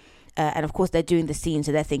happen, and of course they're doing the scene,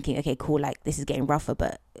 so they're thinking, okay, cool, like this is getting rougher,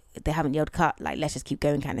 but they haven't yelled cut. Like, let's just keep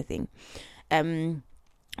going, kind of thing.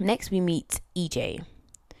 Next we meet EJ.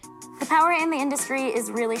 The power in the industry is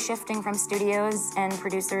really shifting from studios and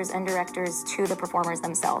producers and directors to the performers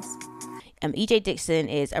themselves. EJ Dixon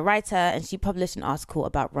is a writer, and she published an article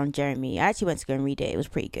about Ron Jeremy. I actually went to go and read it. It was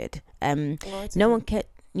pretty good. No one cared.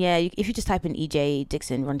 Yeah, if you just type in EJ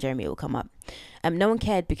Dixon, Ron Jeremy, it will come up. No one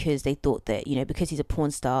cared because they thought that, because he's a porn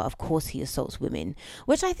star, of course he assaults women,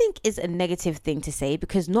 which I think is a negative thing to say,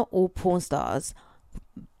 because not all porn stars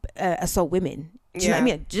assault women. Do you know what I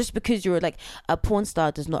mean? Just because you're like a porn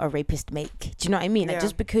star does not a rapist make. Do you know what I mean? Like,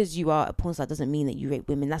 just because you are a porn star doesn't mean that you rape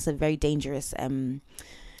women. That's a very dangerous, rhetoric.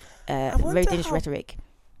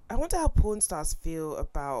 I wonder how porn stars feel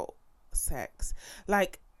about sex.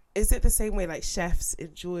 Like, is it the same way like chefs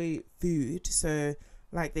enjoy food? So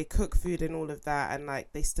like they cook food and all of that, and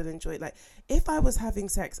like they still enjoy it. Like, if I was having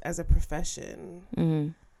sex as a profession. Mm-hmm.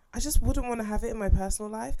 I just wouldn't want to have it in my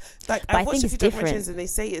personal life. Like, I've watched a few documentaries and they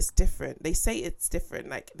say it's different.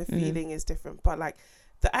 Like, the feeling is different. But, like,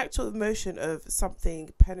 the actual emotion of something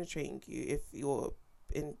penetrating you, if you're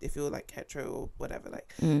like hetero or whatever,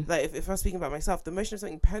 like, like if I'm speaking about myself, the emotion of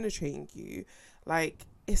something penetrating you, like,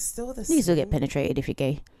 it's still the same. You still get penetrated if you're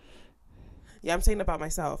gay. Yeah, I'm saying about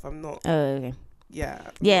myself. I'm not. Oh, okay. Yeah.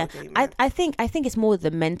 I think it's more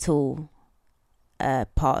the mental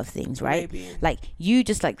part of things, right? Maybe. Like, you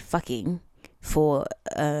just like fucking for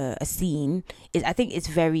a scene I think it's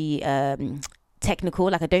very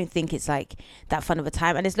technical. Like, I don't think it's like that fun of a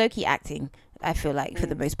time, and it's low-key acting, I feel like, for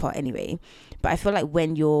the most part anyway. But I feel like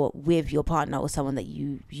when you're with your partner or someone that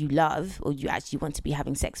you love, or you actually want to be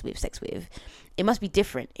having sex with, it must be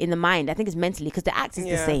different in the mind. I think it's mentally, because the act is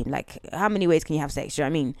the same. Like, how many ways can you have sex? Do you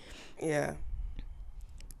know what I mean? Yeah.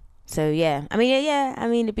 So I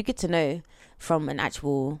mean it'd be good to know from an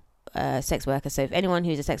actual sex worker. So if anyone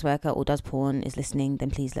who's a sex worker or does porn is listening, then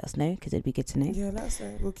please let us know, because it'd be good to know. Yeah, let us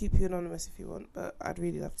know. We'll keep you anonymous if you want, but I'd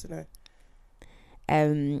really love to know.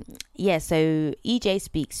 So EJ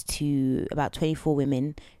speaks to about 24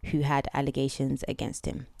 women who had allegations against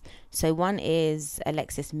him. So one is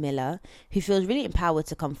Alexis Miller, who feels really empowered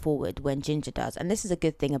to come forward when Ginger does. And this is a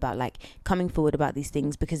good thing about like coming forward about these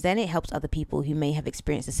things, because then it helps other people who may have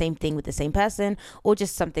experienced the same thing with the same person, or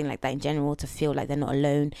just something like that in general, to feel like they're not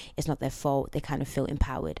alone. It's not their fault. They kind of feel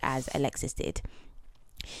empowered, as Alexis did.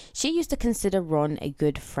 She used to consider Ron a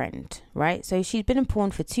good friend, right? So she'd been in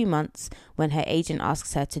porn for 2 months when her agent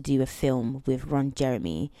asks her to do a film with Ron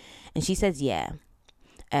Jeremy, and she says yeah.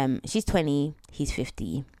 She's 20, he's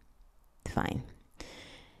 50. Fine.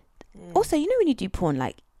 Also, when you do porn,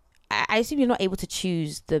 like, I assume you're not able to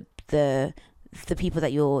choose the people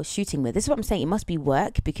that you're shooting with. This is what I'm saying. It must be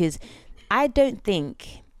work, because I don't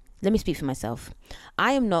think, let me speak for myself,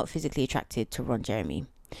 I am not physically attracted to Ron Jeremy.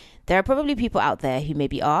 There are probably people out there who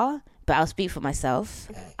maybe are, but I'll speak for myself.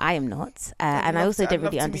 I am not. And I also don't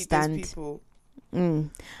really understand.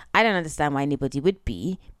 I don't understand why anybody would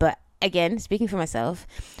be. But again, speaking for myself,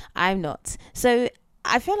 I'm not. So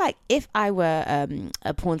I feel like if I were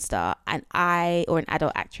a porn star or an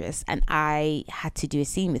adult actress, and I had to do a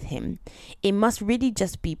scene with him, it must really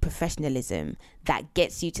just be professionalism that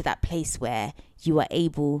gets you to that place where you are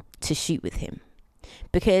able to shoot with him.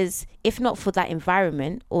 Because if not for that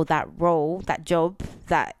environment or that role, that job,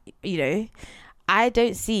 that, I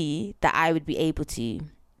don't see that I would be able to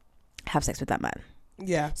have sex with that man.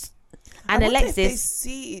 Yeah. And Alexis, if they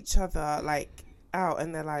see each other like out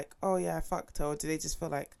and they're like, oh yeah, I fucked her, or do they just feel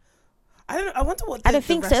like, I don't know. I wonder what. I don't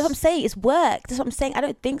think so. That's what I'm saying. It's work. That's what I'm saying. I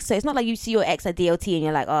don't think so. It's not like you see your ex at DLT and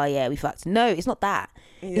you're like, oh yeah, we fucked. No, it's not that.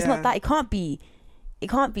 Yeah. It's not that. It can't be.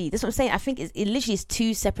 That's what I'm saying. I think it literally is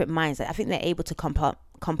two separate minds. Like, I think they're able to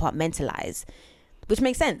compartmentalize, which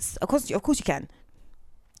makes sense. Of course you can.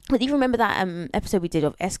 But do you remember that episode we did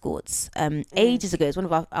of escorts ages ago? It's one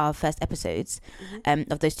of our first episodes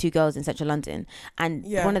of those two girls in central London, and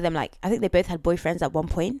one of them, like, I think they both had boyfriends at one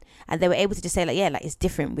point, and they were able to just say like, yeah, like, it's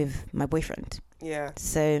different with my boyfriend. Yeah.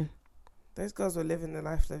 So those girls were living the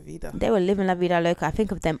life la vida. They were living la vida loca. I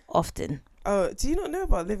think of them often. Oh, do you not know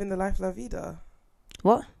about living the life la vida?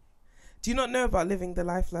 What? Do you not know about living the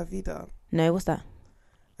life la vida? No, what's that?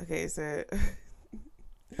 Okay, so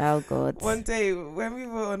oh god. One day when we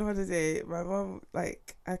were on holiday, my mum,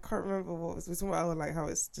 like, I can't remember what was talking about, like how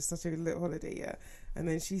it's just such a little holiday, yeah. And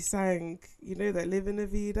then she sang, you know, that living la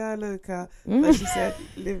vida loca, but she said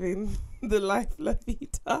living the life la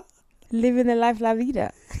vida. Living the life la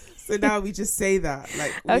vida. So now we just say that,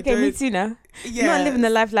 like, okay, me too now. Yeah, not living the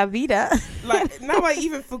life la vida. Like, now I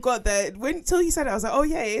even forgot that until you said it, I was like, oh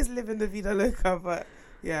yeah, it is living the vida loca, but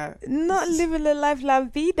yeah, not living the life la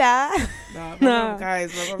vida. Nah, my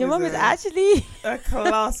mum, your mum is actually a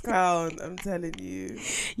class clown. I'm telling you.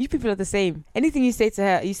 You people are the same. Anything you say to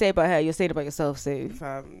her, you say about her, you're saying about yourself. So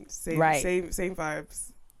same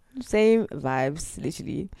vibes. Same vibes,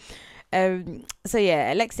 literally. So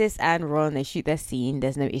yeah, Alexis and Ron, they shoot their scene,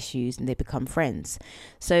 there's no issues, and they become friends.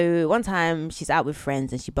 So one time she's out with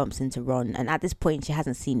friends and she bumps into Ron, and at this point she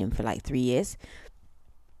hasn't seen him for like 3 years.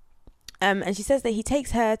 And she says that he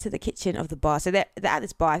takes her to the kitchen of the bar. So they're at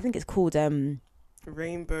this bar, I think it's called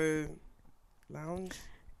Rainbow Lounge.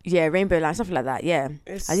 Yeah, Rainbow Lounge, something like that. Yeah,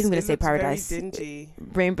 I didn't going to say Paradise. Very dingy.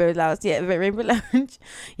 Rainbow Lounge, yeah, Rainbow Lounge.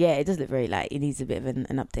 Yeah, it does look very like it needs a bit of an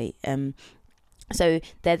update. So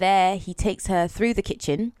they're there. He takes her through the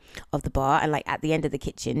kitchen of the bar, and like at the end of the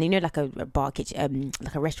kitchen, you know, like a bar kitchen,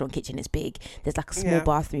 like a restaurant kitchen. It's big. There's like a small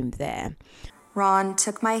bathroom there. Ron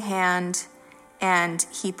took my hand and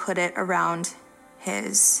he put it around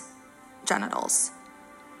his genitals.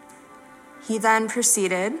 He then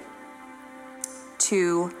proceeded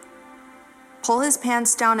to pull his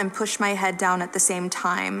pants down and push my head down at the same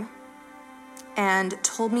time, and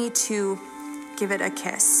told me to give it a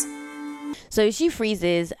kiss. So she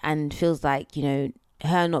freezes and feels like, you know,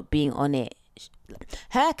 her not being on it,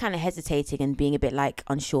 her kind of hesitating and being a bit like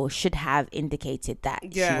unsure should have indicated that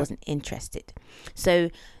she wasn't interested. So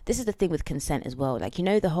this is the thing with consent as well. Like, you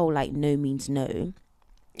know, the whole like no means no.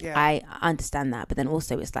 Yeah. I understand that. But then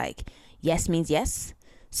also it's like yes means yes.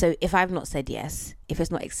 So if I've not said yes, if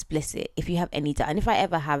it's not explicit, if you have any doubt, and if I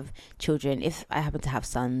ever have children, if I happen to have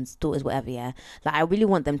sons, daughters, whatever, yeah, like I really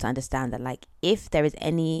want them to understand that, like, if there is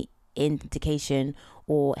any indication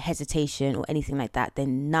or hesitation or anything like that,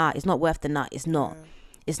 then it's not worth the nut. It's not.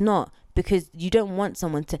 It's not, because you don't want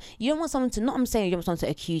someone to not, I'm saying you don't want someone to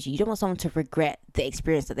accuse you. You don't want someone to regret the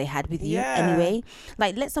experience that they had with you anyway.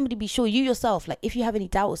 Like, let somebody be sure, you yourself, like, if you have any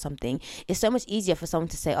doubt or something, it's so much easier for someone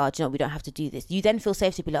to say, oh, do you know, we don't have to do this. You then feel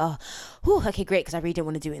safe to be like, oh, okay, great, because I really don't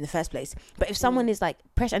want to do it in the first place. But if someone is like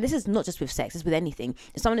pressure, and this is not just with sex, it's with anything,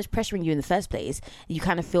 if someone is pressuring you in the first place, you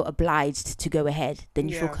kind of feel obliged to go ahead, then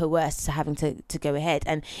you feel coerced to having to go ahead.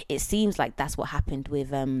 And it seems like that's what happened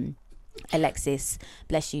with Alexis,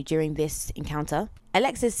 bless you, during this encounter.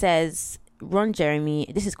 Alexis says, Ron Jeremy,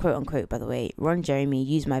 this is quote unquote, by the way, Ron Jeremy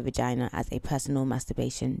used my vagina as a personal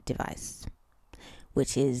masturbation device,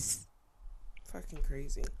 which is fucking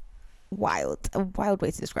crazy. Wild, a wild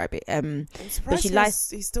way to describe it. I'm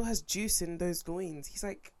surprised he still has juice in those loins. He's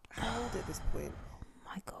like, how old at this point? Oh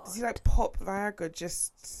my god. Does he like pop Viagra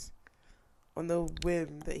just on the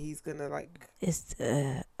whim that he's gonna like? It's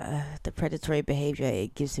the predatory behavior.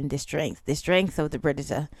 It gives him the strength of the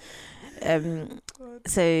predator.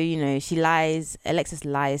 So, you know, Alexis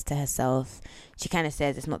lies to herself. She kind of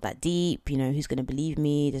says it's not that deep, you know, who's going to believe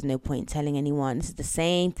me? There's no point telling anyone. This is the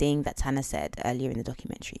same thing that Tana said earlier in the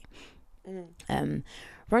documentary.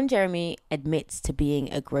 Ron Jeremy admits to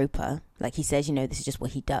being a groper. Like, he says, you know, this is just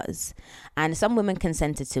what he does. And some women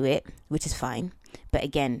consented to it, which is fine. But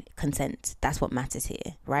again, consent, that's what matters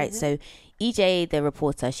here, right? So EJ, the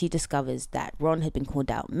reporter, she discovers that Ron had been called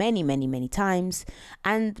out many, many, many times,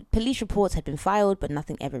 and police reports had been filed, but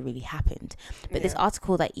nothing ever really happened. But this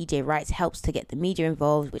article that EJ writes helps to get the media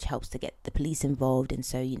involved, which helps to get the police involved. And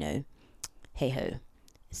so, you know, hey ho,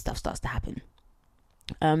 stuff starts to happen.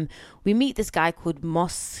 We meet this guy called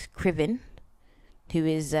Moss Criven, who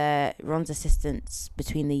is Ron's assistant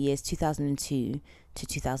between the years 2002 to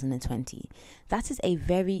 2020. That is a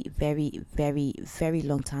very, very, very, very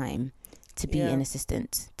long time to be an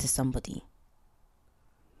assistant to somebody.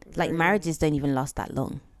 Like, marriages don't even last that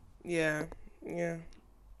long. Yeah.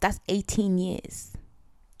 That's 18 years.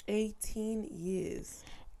 18 years.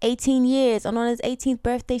 18 years. And on his 18th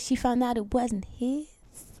birthday, she found out it wasn't his.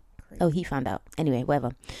 Oh, he found out. Anyway,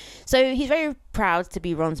 whatever. So he's very proud to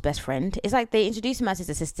be Ron's best friend. It's like they introduce him as his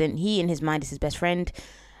assistant. He, in his mind, is his best friend.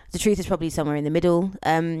 The truth is probably somewhere in the middle.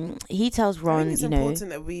 He tells Ron, it's important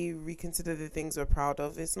that we reconsider the things we're proud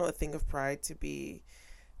of. It's not a thing of pride to be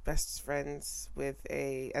best friends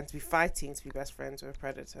and to be fighting to be best friends with a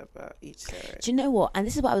predator, but each their own. Do you know what? And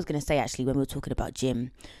this is what I was going to say, actually, when we were talking about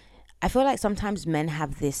Jim. I feel like sometimes men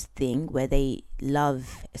have this thing where they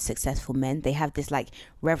love successful men. They have this like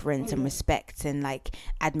reverence and respect and like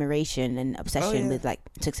admiration and obsession with like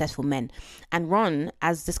successful men. And Ron,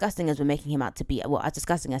 as disgusting as we're making him out to be, well, as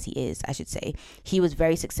disgusting as he is, I should say, he was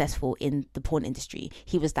very successful in the porn industry.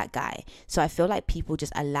 He was that guy. So I feel like people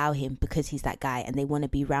just allow him because he's that guy and they want to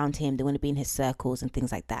be around him. They want to be in his circles and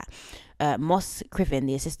things like that. Moss Criven,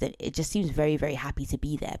 the assistant, it just seems very, very happy to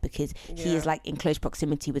be there because he is like in close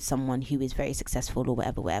proximity with someone who is very successful or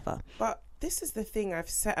whatever. But this is the thing I've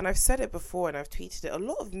said it before and I've tweeted it. A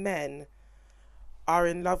lot of men are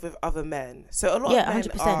in love with other men. So a lot of men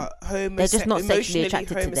 100%. They're just not sexually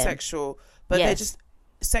attracted homosexual, to them. but they're just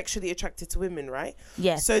sexually attracted to women, right?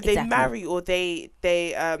 Yes. So they marry or they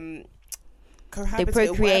cohabitate, they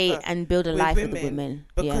procreate and build a life with the women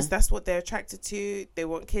because that's what they're attracted to. They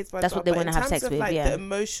want kids. That's what they want to have sex with. Like the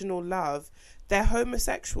emotional love, they're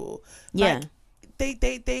homosexual. Like,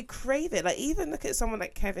 they crave it. Like, even look at someone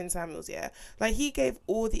like Kevin Samuels. Like, he gave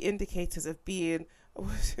all the indicators of being a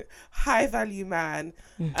high value man,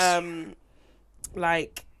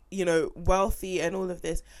 like, you know, wealthy and all of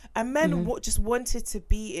this, and men just wanted to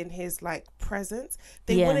be in his like presence.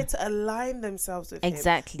 They wanted to align themselves with him.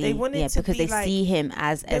 They wanted to because they see him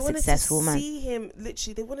as a successful man. See him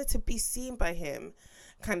literally. They wanted to be seen by him,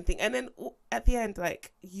 kind of thing. And then at the end,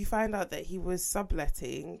 like, you find out that he was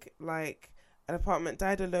subletting like an apartment,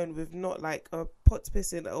 died alone with not like a pot to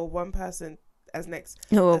piss in or one person as next.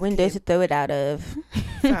 Or a window to throw it out of.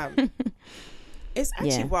 Fam. It's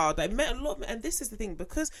actually wild. I met a lot, and this is the thing,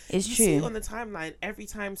 because it's you true. See on the timeline every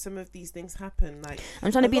time some of these things happen. Like,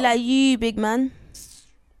 I'm trying to be like you, big man,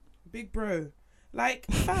 big bro. Like,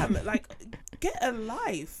 fam, like, get a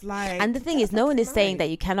life. Like, and the thing is, no one is saying that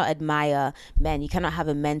you cannot admire men, you cannot have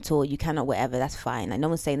a mentor, you cannot whatever. That's fine. Like, no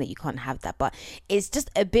one's saying that you can't have that, but it's just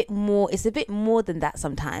a bit more. It's a bit more than that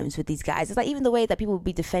sometimes with these guys. It's like even the way that people will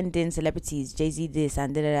be defending celebrities, Jay-Z this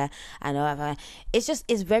and da da da, and whatever. It's just,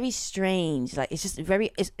 it's very strange. Like, it's just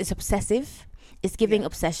very, it's obsessive. It's giving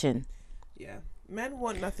obsession. Yeah. Men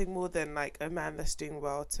want nothing more than like a man that's doing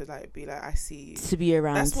well to like be like, I see you, to be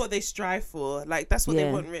around. That's what they strive for. Like, that's what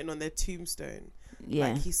they want written on their tombstone.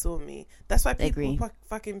 Like, he saw me. That's why people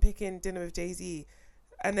fucking picking dinner with Jay-Z.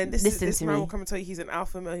 And then this man will come and tell you he's an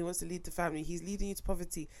alpha male, he wants to lead the family, he's leading you to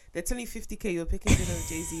poverty. They're telling you 50k, you're picking dinner with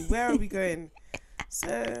Jay-Z. Where are we going?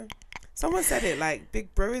 So someone said it, like,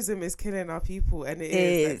 big broism is killing our people, and it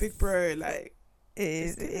is like, big bro, like,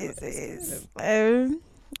 it is.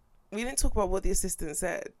 We didn't talk about what the assistant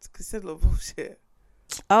said, because he said a lot of bullshit.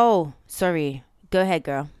 Oh, sorry. Go ahead,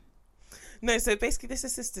 girl. No, so basically this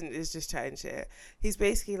assistant is just chatting shit. He's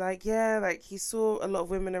basically like, like, he saw a lot of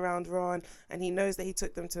women around Ron, and he knows that he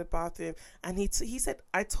took them to the bathroom, and he said,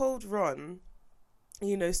 I told Ron,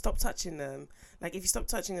 you know, stop touching them. Like, if you stop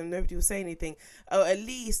touching them, nobody will say anything. Or at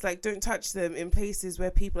least, like, don't touch them in places where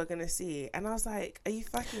people are going to see it. And I was like, are you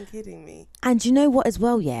fucking kidding me? And you know what as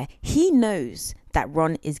well, he knows that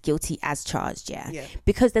Ron is guilty as charged,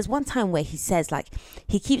 because there's one time where he says, like,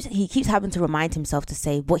 he keeps having to remind himself to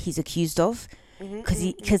say what he's accused of,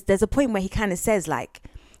 because there's a point where he kind of says, like,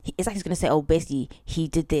 it's like he's going to say, oh, basically he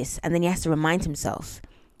did this, and then he has to remind himself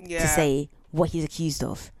to say what he's accused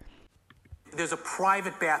of. There's a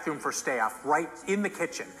private bathroom for staff right in the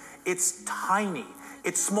kitchen. It's tiny.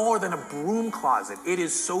 It's smaller than a broom closet. It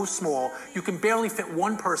is so small, you can barely fit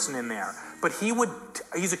one person in there. But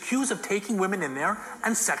he's accused of taking women in there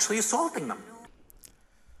and sexually assaulting them.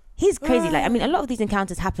 He's crazy. Like, I mean, a lot of these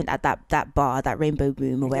encounters happened at that bar, that Rainbow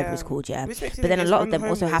Room or whatever it's called, But then a lot of them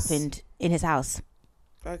also happened in his house.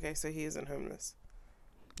 Okay, so he isn't homeless.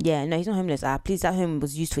 Yeah, no, he's not homeless. Please, that home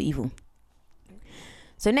was used for evil.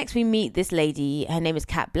 So next we meet this lady. Her name is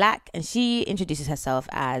Kat Black, and she introduces herself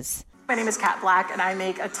as... My name is Kat Black, and I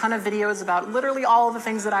make a ton of videos about literally all of the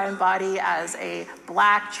things that I embody as a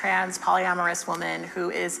Black, trans, polyamorous woman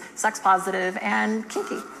who is sex positive and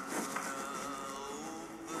kinky.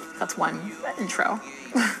 That's one intro.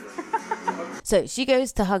 So she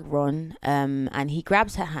goes to hug Ron, and he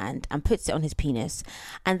grabs her hand and puts it on his penis,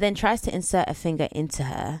 and then tries to insert a finger into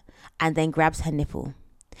her, and then grabs her nipple.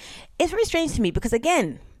 It's very strange to me because,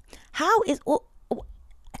 again, how is all...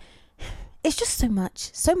 It's just so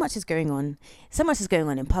much is going on. So much is going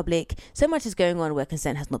on in public. So much is going on where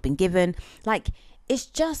consent has not been given. Like, it's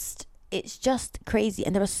just crazy.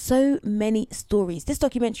 And there are so many stories. This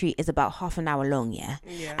documentary is about half an hour long, yeah?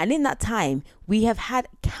 And in that time, we have had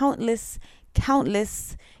countless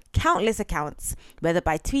accounts, whether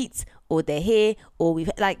by tweets or they're here, or we've,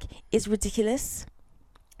 like, it's ridiculous.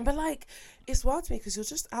 But, like, it's wild to me because you're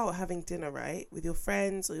just out having dinner, right? With your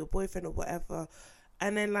friends or your boyfriend or whatever.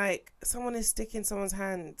 And then, like, someone is sticking someone's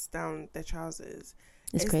hands down their trousers.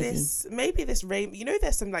 It's crazy. Maybe this rain... You know,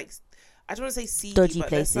 there's some, like... I don't want to say seedy, dodgy but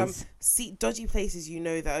places. There's some dodgy places, you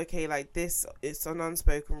know, that, okay, like, this... It's an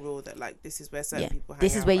unspoken rule that, like, this is where certain people hang out,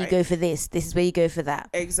 this is where you go for this. This is where you go for that.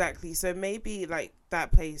 Exactly. So maybe, like,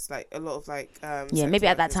 that place, like, a lot of, like... maybe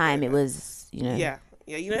at that time it was, you know... Yeah.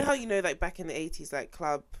 You know how, you know, like, back in the 80s, like,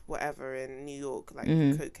 club whatever in New York, like,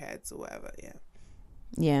 cokeheads or whatever,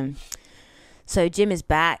 Yeah. So Jim is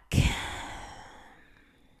back.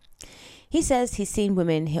 He says he's seen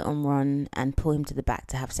women hit on Ron and pull him to the back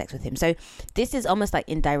to have sex with him. So this is almost like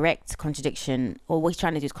in direct contradiction, or what he's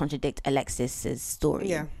trying to do is contradict Alexis's story.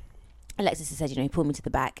 Yeah. Alexis has said, you know, he pulled me to the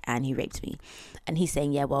back and he raped me. And he's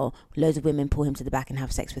saying, yeah, well, loads of women pull him to the back and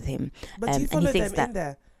have sex with him. But do you follow them in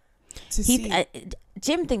there?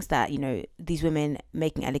 Jim thinks that, you know, these women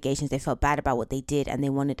making allegations, they felt bad about what they did and they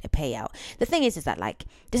wanted a payout. The thing is that, like,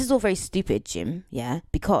 this is all very stupid, Jim,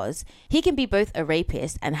 because he can be both a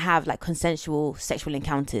rapist and have, like, consensual sexual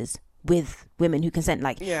encounters with women who consent.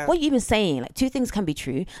 Like, what are you even saying? Like, two things can be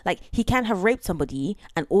true. Like, he can have raped somebody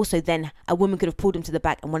and also then a woman could have pulled him to the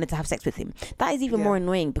back and wanted to have sex with him. That is even more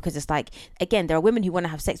annoying because it's like, again, there are women who want to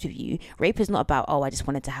have sex with you. Rape is not about, oh, I just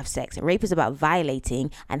wanted to have sex. Rape is about violating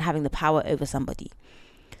and having the power over somebody.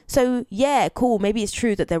 So, yeah, cool. Maybe it's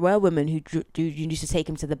true that there were women who used to take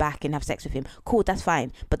him to the back and have sex with him. Cool, that's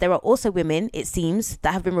fine. But there are also women, it seems,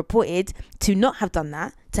 that have been reported to not have done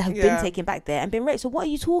that, to have been taken back there and been raped. So what are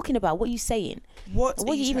you talking about? What are you saying? What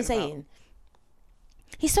are you even saying? About?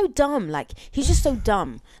 He's so dumb. Like, he's just so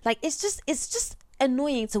dumb. Like, it's just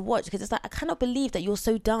annoying to watch because it's like, I cannot believe that you're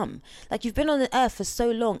so dumb. Like, you've been on the earth for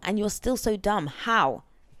so long and you're still so dumb. How?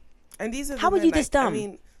 And these are how are you this dumb? I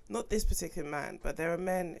mean, not this particular man, but there are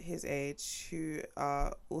men his age who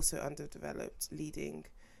are also underdeveloped, leading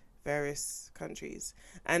various countries,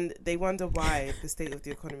 and they wonder why the state of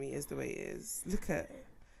the economy is the way it is.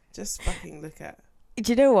 Just fucking look at.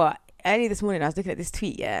 Do you know what? Early this morning, I was looking at this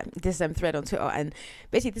tweet, this thread on Twitter, and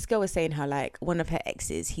basically this girl was saying how, like, one of her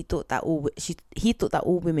exes, he thought that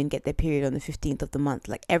all women get their period on the 15th of the month.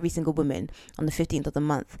 Like, every single woman on the 15th of the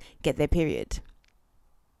month get their period.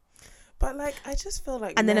 But, like, I just feel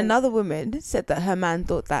like... And then another woman said that her man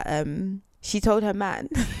thought that... she told her man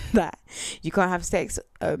that you can't have sex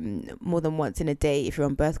more than once in a day if you're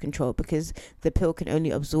on birth control because the pill can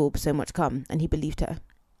only absorb so much cum, and he believed her.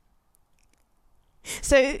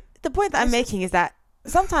 So the point that I'm making is that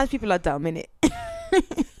sometimes people are dumb, innit? No,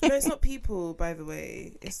 it's not people, by the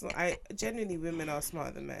way. It's not. Genuinely, women are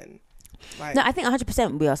smarter than men. Like, no, I think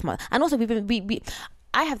 100% we are smart. And also,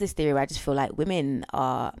 I have this theory where I just feel like women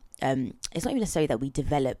are... it's not even necessarily that we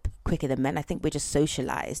develop quicker than men. I think we're just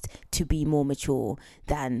socialized to be more mature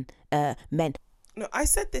than men. No, I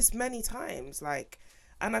said this many times, like,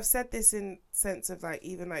 and I've said this in sense of, like,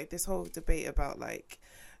 even, like, this whole debate about, like,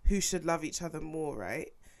 who should love each other more,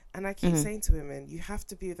 right? And I keep saying to women, you have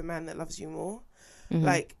to be with the man that loves you more.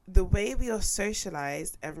 Like, the way we are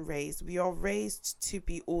socialized and raised, we are raised to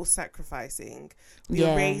be all sacrificing. We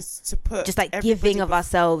are raised to put just like giving of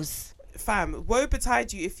ourselves. Fam, woe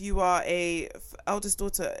betide you if you are a eldest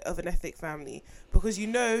daughter of an ethnic family, because you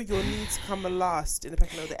know your needs come last in the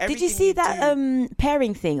pecking order. Did you see that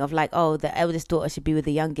pairing thing of, like, oh, the eldest daughter should be with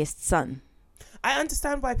the youngest son? I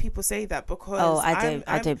understand why people say that, because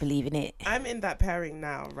I don't believe in it. I'm in that pairing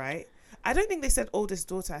now, right? I don't think they said oldest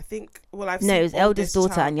daughter. I think, well, I've seen... No, it was eldest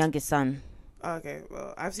daughter child and youngest son. Okay,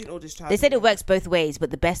 well, I've seen oldest child. They said it works both ways,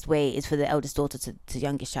 but the best way is for the eldest daughter to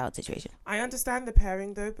youngest child situation. I understand the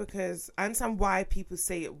pairing, though, because I understand why people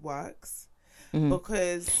say it works.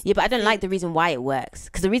 Because... Yeah, but I don't like the reason why it works.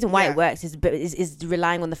 Because the reason why it works is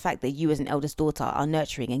relying on the fact that you as an eldest daughter are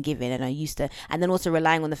nurturing and giving and are used to... And then also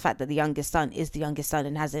relying on the fact that the youngest son is the youngest son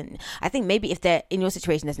and hasn't... I think maybe if they're in your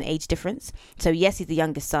situation, there's an age difference. So yes, he's the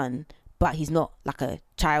youngest son, but he's not like a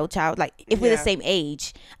child. Like, if we're the same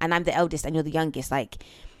age and I'm the eldest and you're the youngest, like,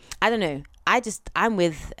 I don't know. I'm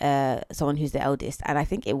with someone who's the eldest, and I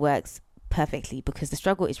think it works perfectly because the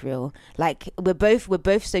struggle is real. Like we're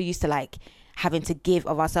both so used to like having to give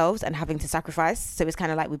of ourselves and having to sacrifice, so it's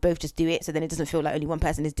kind of like we both just do it, so then it doesn't feel like only one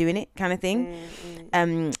person is doing it kind of thing.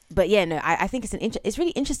 But yeah, no, I think it's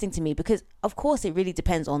really interesting to me because of course it really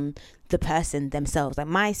depends on the person themselves. Like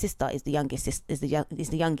my sister is the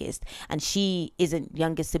youngest, and she isn't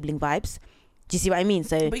youngest sibling vibes. Do you see what I mean?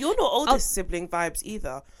 So but you're not oldest sibling vibes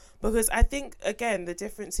either, because I think again the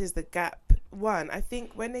difference is the gap. One, I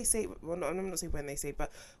think when they say, well, no, I'm not saying when they say,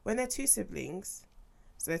 but when they're two siblings,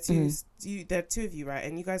 so there are two of you, right?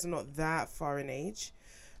 And you guys are not that far in age.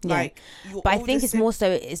 Yeah. Like, but I think it's more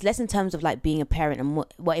so, it's less in terms of like being a parent and more,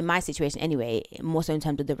 well, in my situation anyway, more so in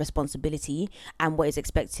terms of the responsibility and what is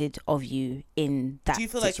expected of you in that situation. Do you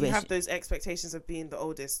feel like you have those expectations of being the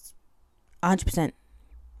oldest? 100%.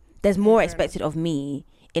 There's more expected of me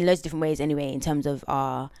in loads of different ways anyway, in terms of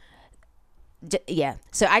our... yeah,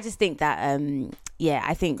 so I just think that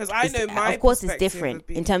I think because I know my, of course it's different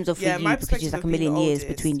in terms of for you because there's like a million years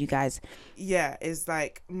between you guys. Yeah, is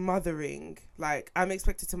like mothering. Like I'm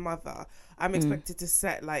expected to mother. I'm expected to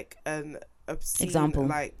set like an obscene example,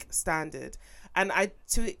 like standard. And I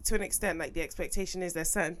to an extent, like the expectation is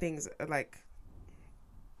there's certain things like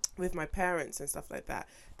with my parents and stuff like that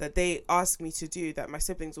they ask me to do that my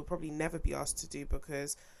siblings will probably never be asked to do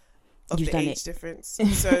because of the age difference.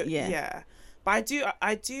 So yeah. But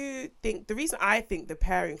I do think the reason I think the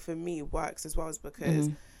pairing for me works as well is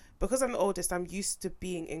because I'm the oldest, I'm used to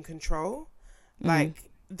being in control.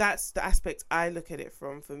 Like that's the aspect I look at it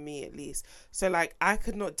from, for me at least. So like I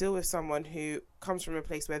could not deal with someone who comes from a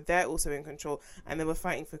place where they're also in control and they were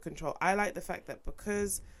fighting for control. I like the fact that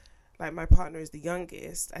because like my partner is the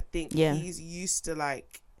youngest, I think he's used to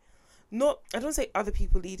like, not, I don't say other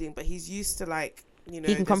people leading, but he's used to like, you know,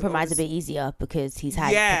 he can compromise a bit easier because he's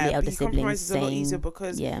had probably elder siblings saying, a lot easier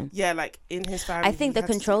because like in his family I think the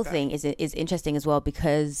control thing is interesting as well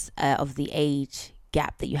because of the age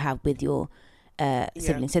gap that you have with your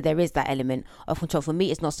siblings. So there is that element of control. For me,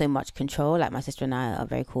 it's not so much control, like my sister and I are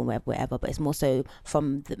very cool, whatever, but it's more so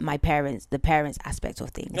from the parents aspect of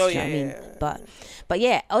things. You know what I mean? But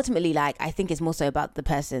yeah, ultimately, like I think it's more so about the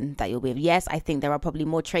person that you're with. Yes, I think there are probably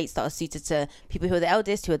more traits that are suited to people who are the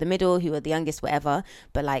eldest, who are the middle, who are the youngest, whatever,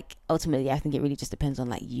 but like ultimately I think it really just depends on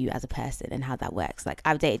like you as a person and how that works. Like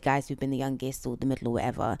I've dated guys who've been the youngest or the middle or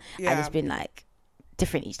whatever, and it's been like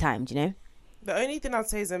different each time, do you know? The only thing I'd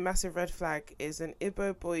say is a massive red flag is an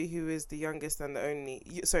Igbo boy who is the youngest and the only.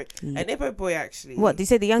 An Igbo boy actually. What, did you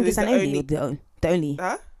say the youngest and only? Or the only?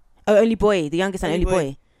 Huh? Oh, only boy. The youngest and only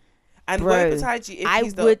boy. And bro, I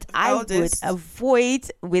would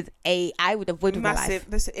avoid with my life.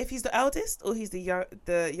 Listen, if he's the eldest or he's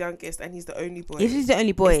the youngest and he's the only boy. If he's the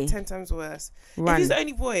only boy, it's 10 times worse. Run. If he's the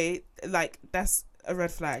only boy, like that's a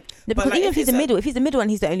red flag. No, because like, even if he's the middle, if he's the middle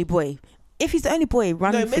and he's the only boy. If he's the only boy,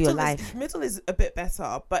 run for your life. Middle is a bit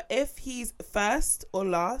better, but if he's first or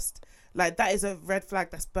last, like that is a red flag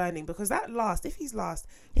that's burning because that last, if he's last,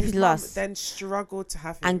 then struggled to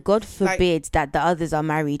have him. And God forbid that the others are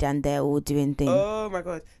married and they're all doing things. Oh my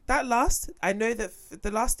God, that last, I know that the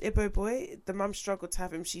last Igbo boy, the mum struggled to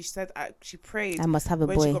have him. She said she prayed. I must have a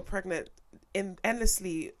boy when she got pregnant,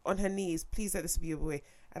 endlessly on her knees. Please let this be a boy.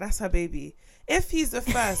 And that's her baby. If he's the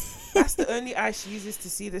first, that's the only eye she uses to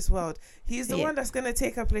see this world. He's the one that's going to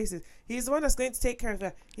take her places. He's the one that's going to take care of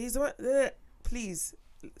her. He's the one. Please,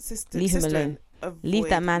 sister, leave him alone. Leave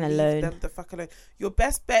that man alone. Leave them the fuck alone. Your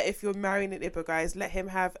best bet if you're marrying an Igbo guy is let him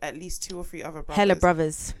have at least 2 or 3 other brothers. Hella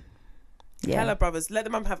brothers. Yeah. Hella brothers. Let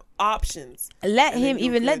the mum have options. Let him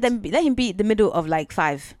be the middle of like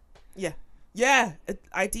 5. Yeah. Yeah,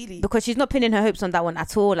 ideally. Because she's not pinning her hopes on that one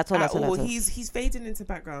at all. He's fading into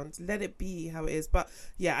background. Let it be how it is. But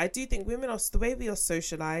yeah, I do think women are, the way we are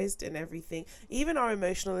socialized and everything, even our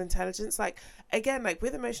emotional intelligence, like again, like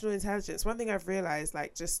with emotional intelligence, one thing I've realized,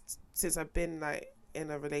 like just since I've been like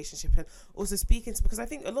in a relationship and also speaking to, because I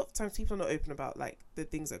think a lot of times people are not open about like the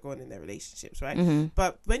things that go on in their relationships, right?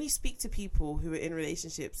 But when you speak to people who are in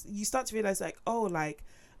relationships, you start to realize like, oh, like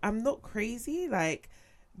I'm not crazy, like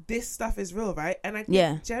this stuff is real, right? And I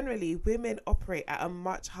think generally women operate at a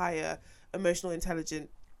much higher emotional intelligence.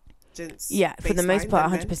 Yeah, for the most part,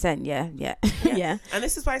 100%. Yeah. And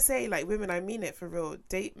this is why I say, like, women, I mean it for real.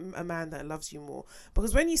 Date a man that loves you more,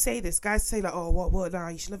 because when you say this, guys say like, oh, what? Nah,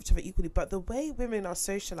 you should love each other equally. But the way women are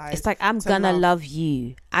socialized, it's like I'm gonna love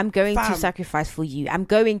you. I'm going to sacrifice for you. I'm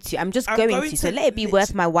just going to. So let it be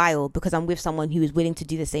worth my while because I'm with someone who is willing to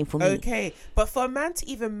do the same for me. Okay, but for a man to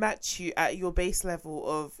even match you at your base level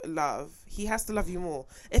of love, he has to love you more.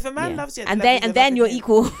 If a man loves you, and then you're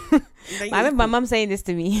equal. I remember my mum saying this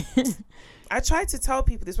to me. I try to tell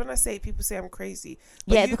people this. When I say it, people say I'm crazy.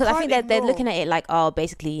 Yeah, because I think they're looking at it like, oh,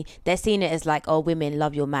 basically they're seeing it as like, oh, women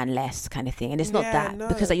love your man less kind of thing, and it's not that. No.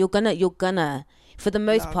 Because like, you're gonna for the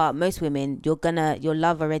most part, most women, you're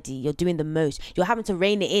love already. You're doing the most. You're having to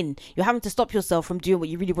rein it in. You're having to stop yourself from doing what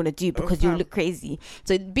you really want to do because you look crazy.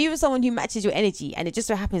 So be with someone who matches your energy, and it just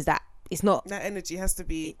so happens that it's not. That energy has to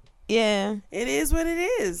be. Yeah. It is what it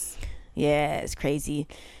is. Yeah, it's crazy.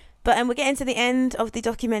 But we're getting to the end of the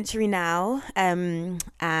documentary now.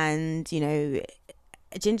 And, you know,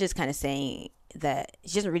 Ginger's kind of saying that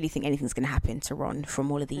she doesn't really think anything's going to happen to Ron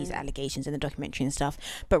from all of these allegations in the documentary and stuff.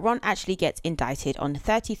 But Ron actually gets indicted on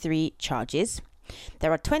 33 charges.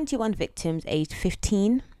 There are 21 victims aged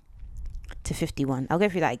 15 to 51. I'll go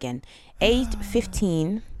through that again. Aged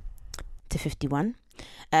 15 to 51.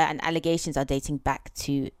 And allegations are dating back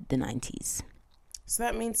to the 90s. So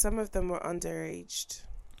that means some of them were underaged.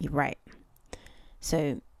 You're right.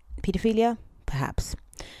 So, paedophilia, perhaps.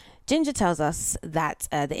 Ginger tells us that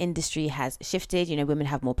the industry has shifted. You know, women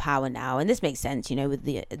have more power now, and this makes sense. You know, with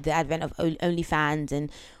the advent of OnlyFans and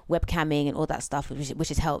webcamming and all that stuff, which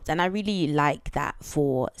has helped. And I really like that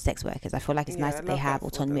for sex workers. I feel like it's nice that they have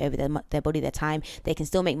autonomy over their body, their time. They can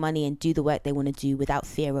still make money and do the work they want to do without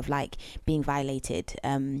fear of like being violated.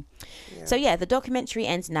 So yeah, the documentary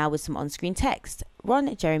ends now with some on-screen text.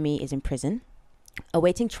 Ron Jeremy is in prison,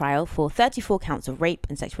 awaiting trial for 34 counts of rape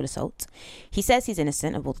and sexual assault. He says he's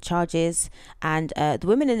innocent of all the charges, and the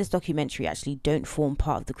women in this documentary actually don't form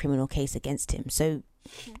part of the criminal case against him. So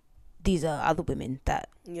these are other women that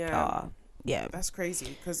are. Yeah, that's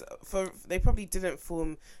crazy, because they probably didn't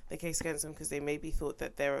form the case against him because they maybe thought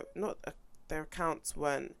that their accounts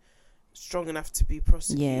weren't strong enough to be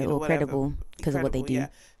prosecuted or credible because of what they do. Yeah.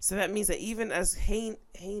 So that means that even as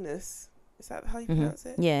heinous. Is that how you pronounce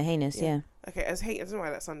it? Yeah, heinous, yeah. Okay, as heinous. I don't know why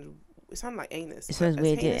that sounded... It sounded like anus. It sounds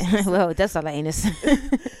weird, yeah. Well, it does sound like anus.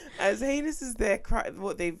 As heinous as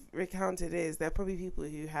what they've recounted is, there are probably people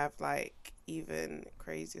who have, like, even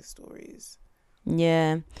crazier stories.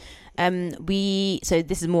 Yeah. So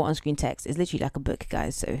this is more on-screen text. It's literally like a book,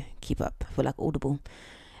 guys, so keep up for, like, Audible.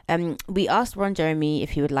 We asked Ron Jeremy if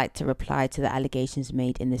he would like to reply to the allegations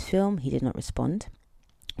made in this film. He did not respond.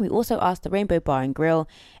 We also asked the Rainbow Bar and Grill,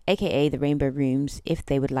 aka the Rainbow Rooms, if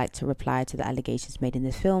they would like to reply to the allegations made in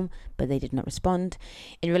this film, but they did not respond.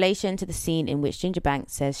 In relation to the scene in which Ginger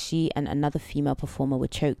Banks says she and another female performer were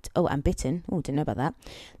choked and bitten, didn't know about that,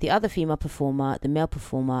 the other female performer, the male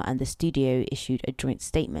performer, and the studio issued a joint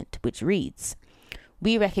statement, which reads,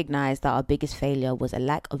 "We recognise that our biggest failure was a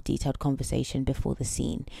lack of detailed conversation before the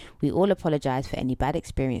scene. We all apologise for any bad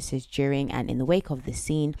experiences during and in the wake of this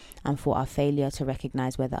scene and for our failure to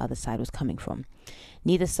recognise where the other side was coming from.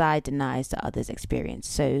 Neither side denies the other's experience.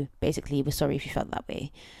 So basically, we're sorry if you felt that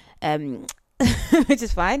way." Which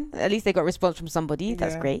is fine. At least they got a response from somebody.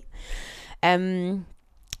 That's great.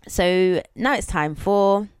 So now it's time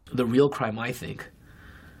for... The real crime, I think,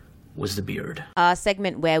 was the beard. Our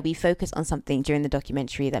segment where we focus on something during the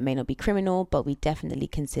documentary that may not be criminal, but we definitely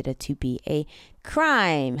consider to be a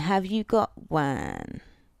crime. Have you got one?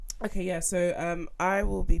 Okay, yeah. So I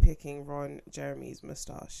will be picking Ron Jeremy's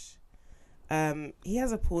moustache. He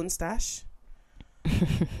has a porn stash,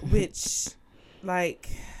 which, like,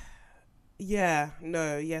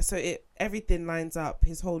 So everything lines up.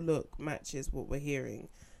 His whole look matches what we're hearing.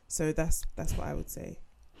 So that's what I would say.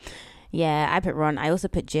 Yeah, I put Ron. I also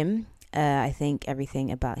put Jim. I think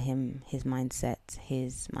everything about him, his mindset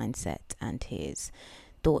and his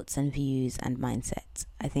thoughts and views and mindset,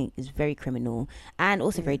 I think is very criminal and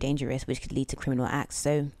also very dangerous, which could lead to criminal acts.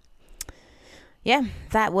 So, yeah,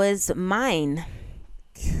 that was mine.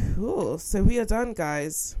 Cool. So we are done,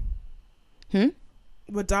 guys.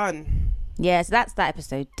 We're done. Yeah, so that's that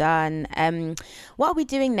episode done. What are we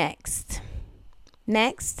doing next?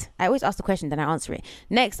 I always ask the question, then I answer it.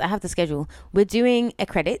 Next, I have the schedule. We're doing a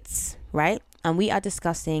credits, right? And we are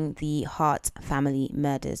discussing the Hart family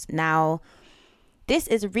murders. Now, this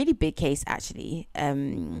is a really big case, actually.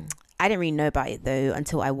 I didn't really know about it, though,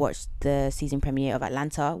 until I watched the season premiere of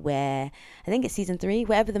Atlanta, where I think it's season 3,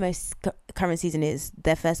 wherever the most current season is.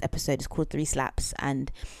 Their first episode is called 3 Slaps,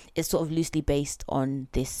 and it's sort of loosely based on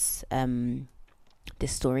this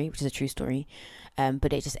story, which is a true story.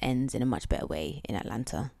 But it just ends in a much better way in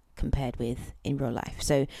Atlanta compared with in real life.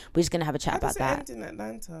 So we're just going to have a chat about that. How does it end in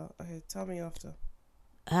Atlanta? Okay, tell me after.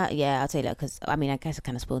 Yeah, I'll tell you that because, I mean, I guess I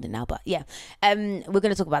kind of spoiled it now, but yeah. We're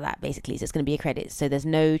going to talk about that, basically. So it's going to be a credit. So there's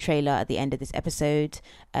no trailer at the end of this episode.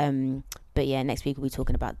 But yeah, next week we'll be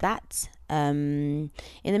talking about that. In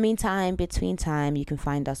the meantime, between time, you can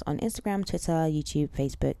find us on Instagram, Twitter, YouTube,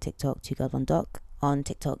 Facebook, TikTok, 2 Girls 1 Doc. On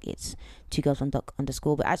TikTok, it's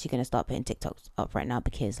 2girls1doc_. We're actually going to start putting TikToks up right now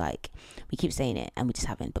because like we keep saying it and we just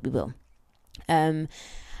haven't, but we will. And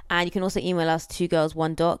you can also email us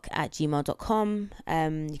 2girls1doc@gmail.com.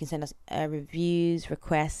 You can send us reviews,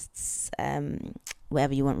 requests,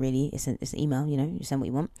 whatever you want really. It's an email, you know, you send what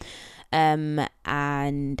you want. And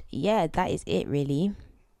yeah, that is it really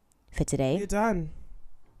for today. You're done.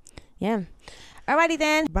 Yeah. Alrighty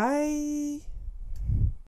then. Bye.